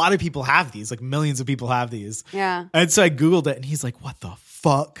 a lot of people have these. Like millions of people have these. Yeah. And so I Googled it and he's like, what the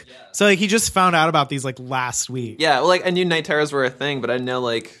fuck? Yeah. So like he just found out about these like last week. Yeah. Well, like I knew night terrors were a thing, but I didn't know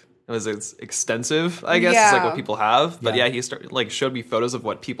like it's extensive, I guess. Yeah. It's like what people have. But yeah, he showed me photos of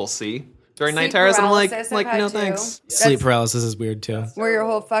what people see during night terrors. And I'm like no thanks. Sleep paralysis is weird too. Where your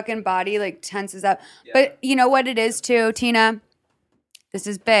whole fucking body like tenses up. Yeah. But you know what it is too, Tina? This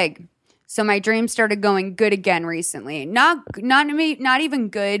is big. So my dreams started going good again recently. Not even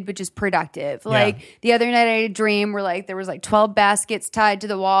good, but just productive. Like the other night I had a dream where like there was like 12 baskets tied to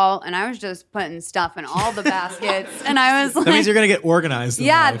the wall and I was just putting stuff in all the baskets. And I was like, that means you're gonna get organized.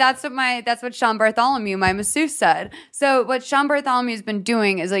 Yeah, that's what Sean Bartholomew, my masseuse, said. So what Sean Bartholomew's been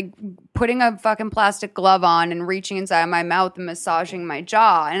doing is like putting a fucking plastic glove on and reaching inside my mouth and massaging my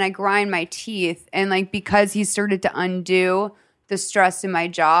jaw. And I grind my teeth. And like because he started to undo the stress in my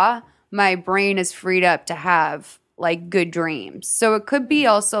jaw, my brain is freed up to have like good dreams. So it could be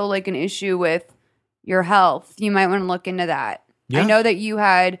also like an issue with your health. You might want to look into that. Yeah. I know that you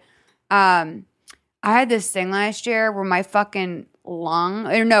had, I had this thing last year where my fucking lung,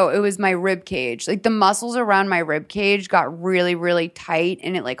 or no, it was my rib cage. Like the muscles around my rib cage got really, really tight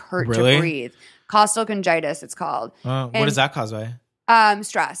and it like hurt to breathe. Costochondritis, it's called. What is that caused by?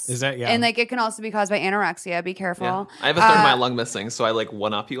 Stress. Is that? Yeah. And like it can also be caused by anorexia. Be careful. Yeah. I have a third of my lung missing, so I like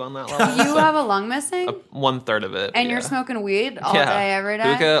one up you on that level. You have a lung missing? 1/3 of it. And you're smoking weed all day, every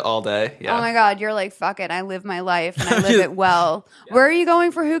day? Hookah all day. Yeah. Oh my God. You're like, fuck it. I live my life and I live it well. Where are you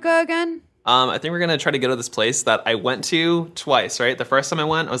going for hookah again? I think we're going to try to go to this place that I went to twice, right? The first time I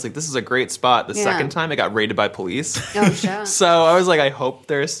went, I was like, this is a great spot. The second time, I got raided by police. Oh, shit. So I was like, I hope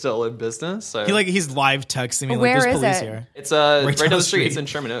they're still in business. So. He's live texting me. Where like, there's is police it? here. It's right down the street. It's in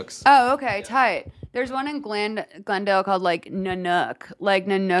Sherman Oaks. Oh, okay. Tight. There's one in Glendale called like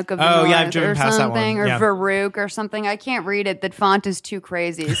Nanook of the Oh, North yeah, I've driven or past that something, one. or Yeah. Farouk or something. I can't read it. The font is too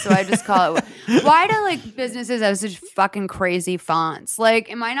crazy, so I just call it. Why do like businesses have such fucking crazy fonts?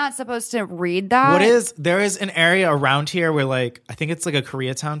 Like, am I not supposed to read that? There is an area around here where like I think it's like a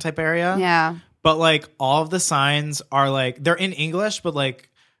Koreatown type area. Yeah. But like all of the signs are like they're in English, but like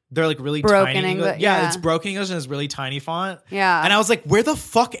they're like really Broken tiny English. Yeah, Yeah. it's broken English and it's really tiny font. Yeah. And I was like, where the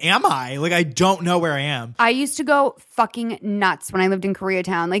fuck am I? Like I don't know where I am. I used to go fucking nuts when I lived in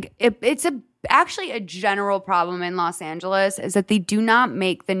Koreatown. Like it's actually a general problem in Los Angeles is that they do not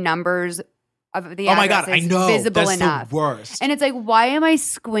make the numbers of the Oh my God, I addresses know. visible That's enough. the worst. And it's like, why am I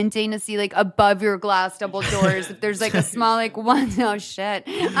squinting to see like above your glass double doors if there's like a small like oh shit.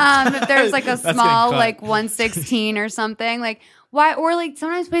 If there's like a That's small getting cut. like 116 or something, like why? Or like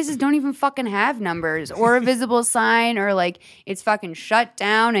sometimes places don't even fucking have numbers or a visible sign, or like it's fucking shut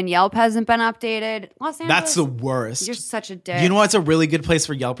down and Yelp hasn't been updated. Los Angeles, That's the worst. you're such a dick. You know what's a really good place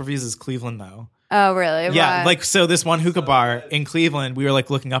for Yelp reviews is Cleveland though. Oh, really? Yeah, Why? like so this one hookah bar in Cleveland, we were like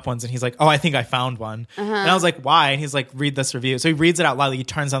looking up ones and he's like, oh, I think I found one. And I was like, why? And he's like, read this review. So he reads it out loud. Like, he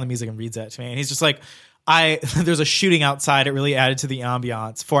turns on the music and reads it to me. And he's just like, there's a shooting outside. It really added to the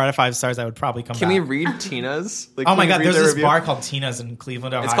ambiance. 4 out of 5 stars. I would probably come Can back. we read Tina's? Like, Oh my can we God, read there's their this review? bar called Tina's in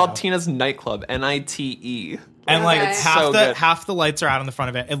Cleveland, Ohio. It's called Tina's Nightclub, NITE. And like Okay. half the lights are out in the front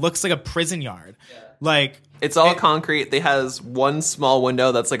of it. It looks like a prison yard. Like It's all concrete. It has one small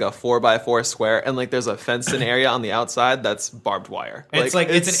window that's like a 4x4 square, and like there's a fenced-in area on the outside that's barbed wire. it's like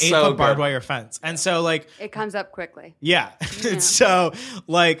it's an 8-foot so barbed good. wire fence. And so like it comes up quickly. yeah. So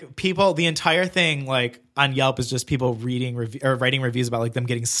like people, the entire thing like on Yelp is just people reading or writing reviews about like them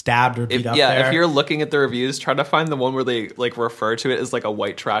getting stabbed or beat up there. If you're looking at the reviews, try to find the one where they like refer to it as like a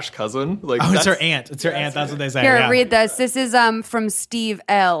white trash cousin. Like, Oh, it's her that's- aunt. It's her aunt. That's what they say. Here, yeah. read this. This is from Steve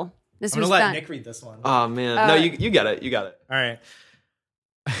L. This I'm was gonna let done. Nick read this one. Oh man, no, you get it. You got it. All right.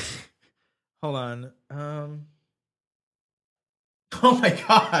 Hold on. Oh my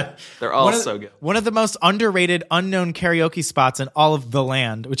God. They're all One of- so good. One of the most underrated unknown karaoke spots in all of the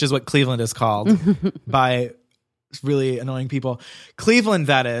land, which is what Cleveland is called by really annoying people. Cleveland,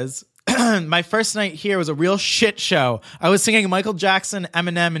 that is. My first night here was a real shit show. I was singing Michael Jackson,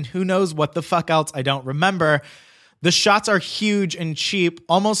 Eminem, and who knows what the fuck else I don't remember. The shots are huge and cheap,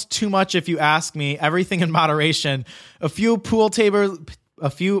 almost too much if you ask me. Everything in moderation. A few pool tables,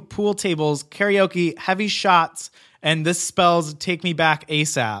 karaoke, heavy shots, and this spells take me back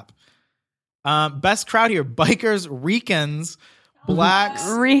ASAP. Best crowd here: bikers, Ricans, blacks,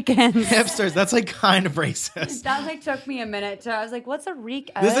 Ricans, hipsters. That's like kind of racist. That like took me a minute to. I was like, "What's a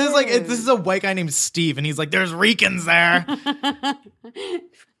Ric?" This is like this is a white guy named Steve, and he's like, "There's Ricans there,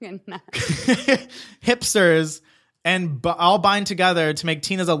 hipsters." And all bind together to make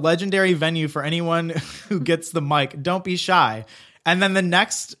Tina's a legendary venue for anyone who gets the mic. Don't be shy. And then the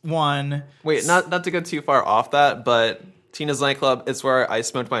next one. Wait, not to go too far off that, but Tina's Nightclub, it's where I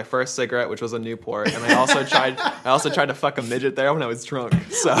smoked my first cigarette, which was a Newport, and I also tried to fuck a midget there when I was drunk.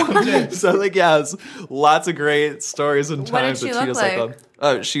 So like yeah, it's lots of great stories and What did times she at look Tina's like? Nightclub.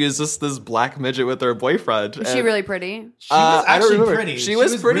 Oh, she was just this black midget with her boyfriend. Was she really pretty? She was I don't actually remember. pretty. She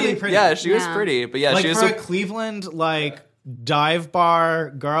was pretty. really pretty. Yeah, she was Yeah. pretty. But yeah, Like she was for a with, Cleveland like dive bar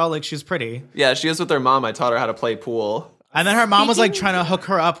girl, like she's pretty. yeah, she was with her mom. I taught her how to play pool. And then her mom was like trying to hook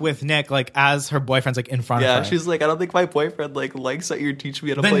her up with Nick, like as her boyfriend's like in front Yeah, of her. she's like, I don't think my boyfriend like likes that you're teaching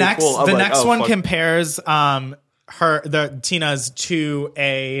me how to the play next pool. I'm the like, next oh, one fuck. compares Tina's to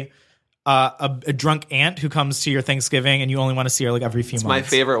a drunk aunt who comes to your Thanksgiving and you only want to see her like every few It's my months.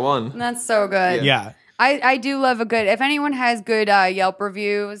 favorite one. That's so good. Yeah. I do love a good. If anyone has good Yelp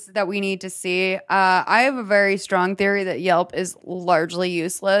reviews that we need to see, I have a very strong theory that Yelp is largely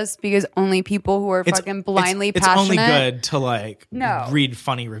useless because only people who are fucking blindly it's passionate only good to like No. read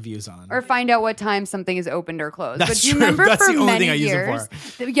funny reviews on. or find out what time something is opened or closed. That's but do you true. remember That's for the only many thing I use it years,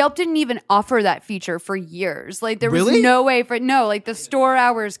 for. Yelp didn't even offer that feature for years. Like there was Really? no way for like the store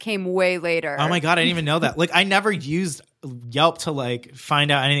hours came way later. Oh my God, I didn't even know that. Like I never used Yelp to like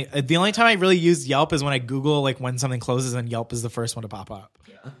find out anything. The only time I really used Yelp is when I Google like when something closes and Yelp is the first one to pop up.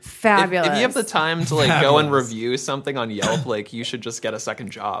 Fabulous. If you have the time to like go and review something on Yelp, like you should just get a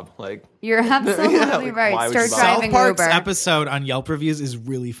second job. Like You're absolutely like, why right. would you Start bother? driving South Park's Uber. episode on Yelp reviews is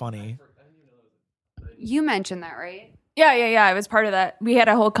really funny. You mentioned that, right? Yeah. I was part of that. We had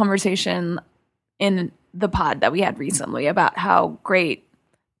a whole conversation in the pod that we had recently about how great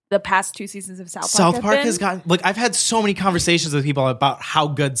the past 2 seasons of South Park Has gotten, like, I've had so many conversations with people about how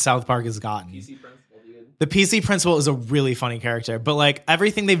good South Park has gotten. The PC principal is a really funny character, but like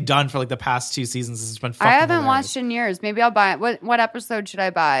everything they've done for like the past 2 seasons has been fucking I haven't hilarious. watched in years. Maybe I'll buy it. What episode should I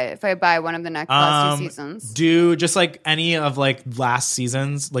buy if I buy one of the next last 2 seasons? Do just like any of like last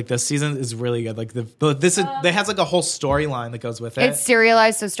seasons. Like this season is really good. Like they has like a whole storyline that goes with it. It's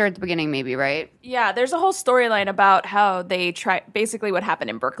serialized, so start at the beginning, maybe, right? Yeah, there's a whole storyline about how they try basically what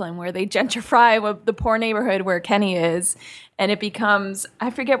happened in Brooklyn, where they gentrify the poor neighborhood where Kenny is, and it becomes, I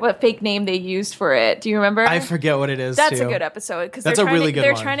forget what fake name they used for it. Do you remember? I forget what it is. That's too. a good episode because That's a really good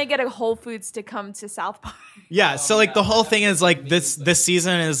They're one. trying to get a Whole Foods to come to South Park. Yeah, so like the whole thing is like this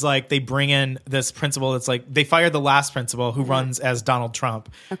season is like they bring in this principal that's like they fired the last principal who runs as Donald Trump.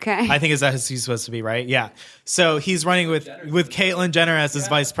 Okay. I think is that who he's supposed to be, right? Yeah. So he's running with Caitlyn Jenner as his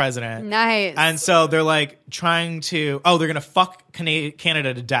vice president. Nice. And so they're like trying to they're going to fuck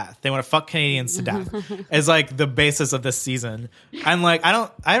Canada to death. They want to fuck Canadians to death. Is like the basis of this season. And like I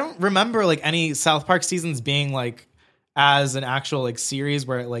don't remember like any South Park seasons being like as an actual like series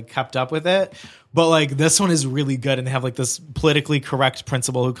where it like kept up with it, but like this one is really good, and they have like this politically correct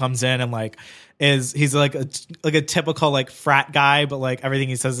principal who comes in and like he's like a typical like frat guy, but like everything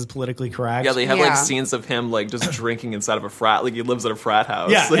he says is politically correct. Yeah, they have like scenes of him like just drinking inside of a frat, like he lives at a frat house.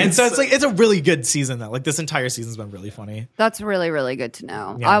 Yeah, like, and so it's like it's a really good season though. Like this entire season's been really funny. That's really, really good to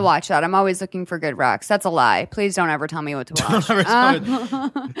know. Yeah. I watch that. I'm always looking for good recs. That's a lie. Please don't ever tell me what to watch.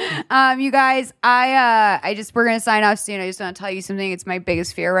 You guys, we're gonna sign off soon. I just want to tell you something. It's my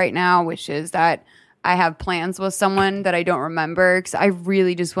biggest fear right now, which is that I have plans with someone that I don't remember because I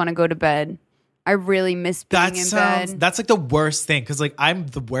really just want to go to bed. I really miss being in bed. That's like the worst thing because like I'm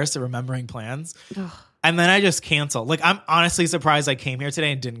the worst at remembering plans. And then I just cancel. Like, I'm honestly surprised I came here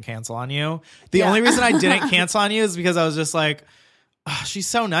today and didn't cancel on you. The only reason I didn't cancel on you is because I was just like, oh, she's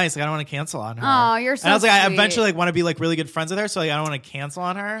so nice. Like, I don't want to cancel on her. Oh, you're so And I was like, I sweet. eventually like want to be like really good friends with her, so like I don't want to cancel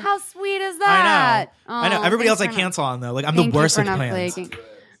on her. How sweet is that? I know. Everybody else I cancel on though. Like, I'm the worst at plans.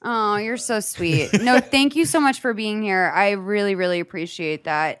 Oh, you're so sweet. No, thank you so much for being here. I really, really appreciate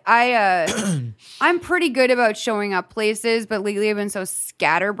that. I'm pretty good about showing up places, but lately I've been so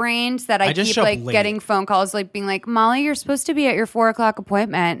scatterbrained that I just keep show up like late. getting phone calls like being like, Molly, you're supposed to be at your 4:00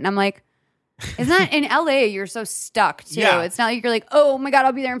 appointment. And I'm like, isn't that in LA? You're so stuck too. Yeah. It's not like you're like, oh my God,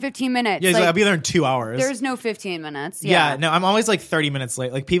 I'll be there in 15 minutes. Yeah, he's like, like, I'll be there in 2 hours. There's no 15 minutes. Yeah, no, I'm always like 30 minutes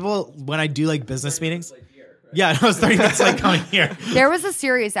late. Like people, when I do like business meetings. Yeah, I was 30 minutes late coming here. There was a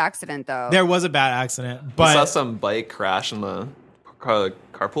serious accident though. There was a bad accident, I but saw some bike crash in the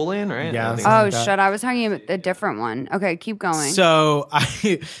carpool lane, right? Yeah, I think- Oh shit! I was talking about a different one. Okay, keep going. So I don't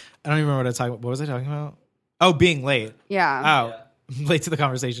even remember what I was talking about. What was I talking about? Oh, being late. Yeah. Oh, late to the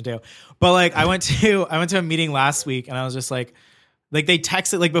conversation too. But like I went to a meeting last week and I was just like they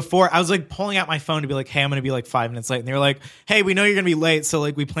texted like before I was like pulling out my phone to be like, hey, I'm gonna be like 5 minutes late. And they were like, hey, we know you're gonna be late, so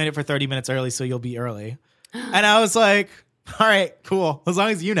like we planned it for 30 minutes early, so you'll be early. And I was like, all right, cool. As long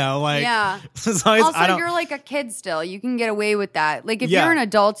as you know, like, Yeah. as long as Also, I don't. you're like a kid still. You can get away with that. Like, if Yeah. you're an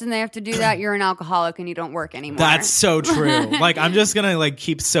adult and they have to do that, you're an alcoholic and you don't work anymore. That's so true. Like, I'm just gonna like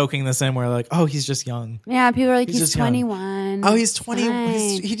keep soaking this in. Where like, oh, he's just young. Yeah, people are like, He's he's just young. 21. Oh, he's 20.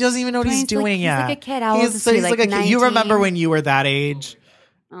 Fine. He doesn't even know what he's 20's like- doing he's yet. like a kid. How old is he? He's like a kid. You 19? remember when you were that age?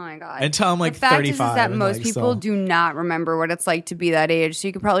 Oh my God. Until I'm like the fact 35. is that and, most like, people still- do not remember what it's like to be that age. So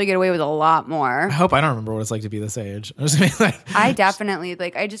you could probably get away with a lot more. I hope I don't remember what it's like to be this age. I'm just gonna be like, I definitely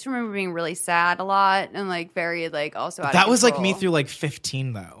I just remember being really sad a lot and like very like also out that of was like me control. through like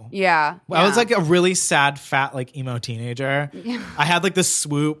 15 though. Yeah. I was yeah. like a really sad, fat, like emo teenager. Yeah. I had like the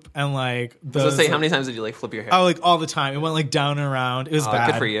swoop and like I was those. gonna say, how many times did you like flip your hair? Oh, like all the time. It went like down and around. It was Oh, bad.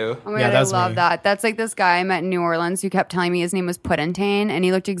 good for you. Oh my Yeah, God, that I was love me. that. That's like this guy I met in New Orleans who kept telling me his name was Puddingtane and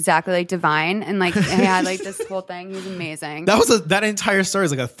he looked exactly like Divine and like he had like this whole thing. He was amazing. That entire story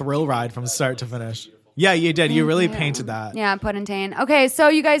is like a thrill ride from start to finish. Yeah, you did. You really painted that. Yeah, Puddingtane. Okay, so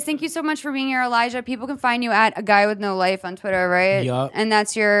you guys, thank you so much for being here, Elijah. People can find you at A Guy With No Life on Twitter, right? Yup. And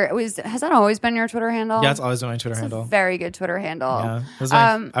that's has that always been your Twitter handle? Yeah, it's always been my Twitter It's a handle. very good Twitter handle. Yeah, it was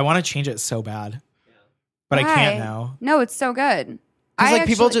I want to change it so bad, but I Why? can't now. No, it's so good. Because like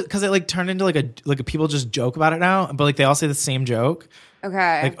people actually- just because it like turned into like a people just joke about it now, but like they all say the same joke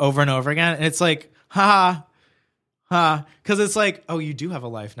Okay. like over and over again, and it's like ha ha, because it's like, oh, you do have a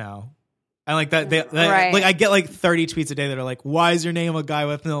life now. And like that, Right. like I get like 30 tweets a day that are like, "Why is your name a guy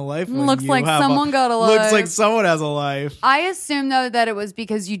with no life?" when Looks you like have someone got a Looks life." like someone has a life. I assume though that it was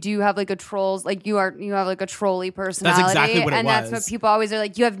because you do have like a trolls, like you have like a trolly personality. exactly what it and that's was. what people always are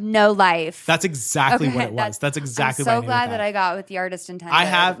like. You have no life. That's exactly Okay, what it was. That's exactly I'm so what I knew glad with that I got with the artist intended. I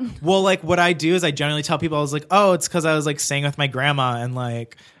have. Well, like what I do is I generally tell people I was like, oh, it's because I was like staying with my grandma and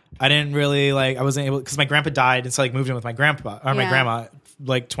like I didn't really like I wasn't able because my grandpa died and so like moved in with my grandpa or my Yeah. grandma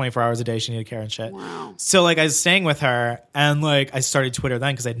like 24 hours a day. She needed care and shit. Wow. So like I was staying with her and like I started Twitter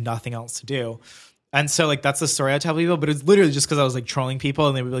then because I had nothing else to do. And so like that's the story I tell people, but it's literally just because I was like trolling people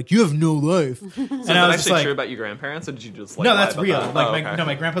and they would be like, "You have no life." So and is I that was just actually like, true about your grandparents, or did you just like "No, lie that's about real." that? Like Oh, my okay.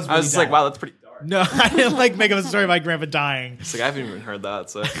 my grandpa's. I was Really just like, dead. wow, that's pretty dark. No, I didn't like make up a story of my grandpa dying. It's like I haven't even heard that.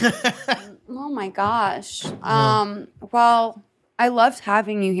 So Oh my gosh. Well, I loved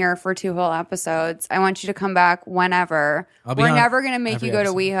having you here for 2 whole episodes. I want you to come back whenever. I'll be We're on never going to make every you go to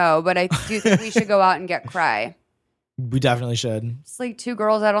episode. WeHo, but I do think we should go out and get cry. We definitely should. It's like 2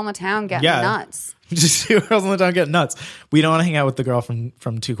 girls out on the town getting Yeah. nuts. Just 2 girls on the town get nuts. We don't want to hang out with the girl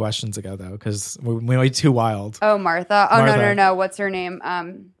from 2 questions ago though, because we might be too wild. Oh, Martha. Oh, Martha. no. What's her name?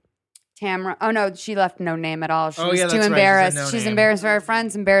 Tamara. Oh, no, she left no name at all. She Oh, was yeah, too that's right. She said embarrassed. no She's name. embarrassed for her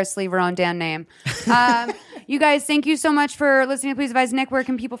friends, embarrassed to leave her own damn name. You guys, thank you so much for listening to Please Advise. Nick, where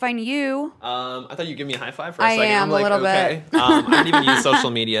can people find you? I thought you'd give me a high five for a I second. am I'm a like, little okay. I don't even use social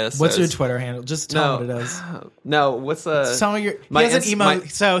media. So What's your it's- Twitter handle? Just tell me what it is. No, what's the Tell me your. my He has an ins- emo. my-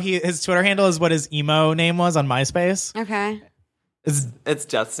 So his Twitter handle is what his emo name was on MySpace. Okay. It's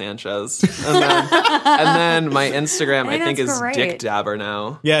Death Sanchez, and then my Instagram Hey, I think that's is great. Dick Dabber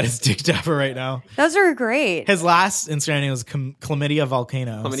now. Yeah, it's Dick Dapper right now. Those are great. His last Instagram name was Chlamydia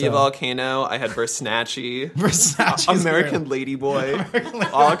Volcano. Chlamydia Volcano. I had Versace, Versace's American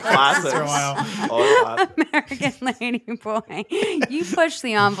Ladyboy, all classics. For a while. All classics. American Lady Boy. You push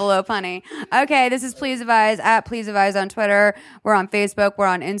the envelope, honey. Okay, this is Please Advise at Please Advise on Twitter. We're on Facebook. We're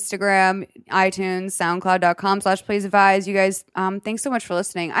on Instagram, iTunes, SoundCloud.com/Please Advise. You guys, thanks so much for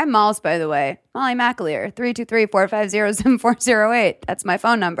listening. I'm Molls, by the way. Molly McAleer, 323-450-7408. That's my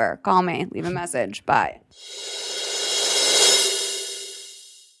phone number. Call me. Leave a message. Bye.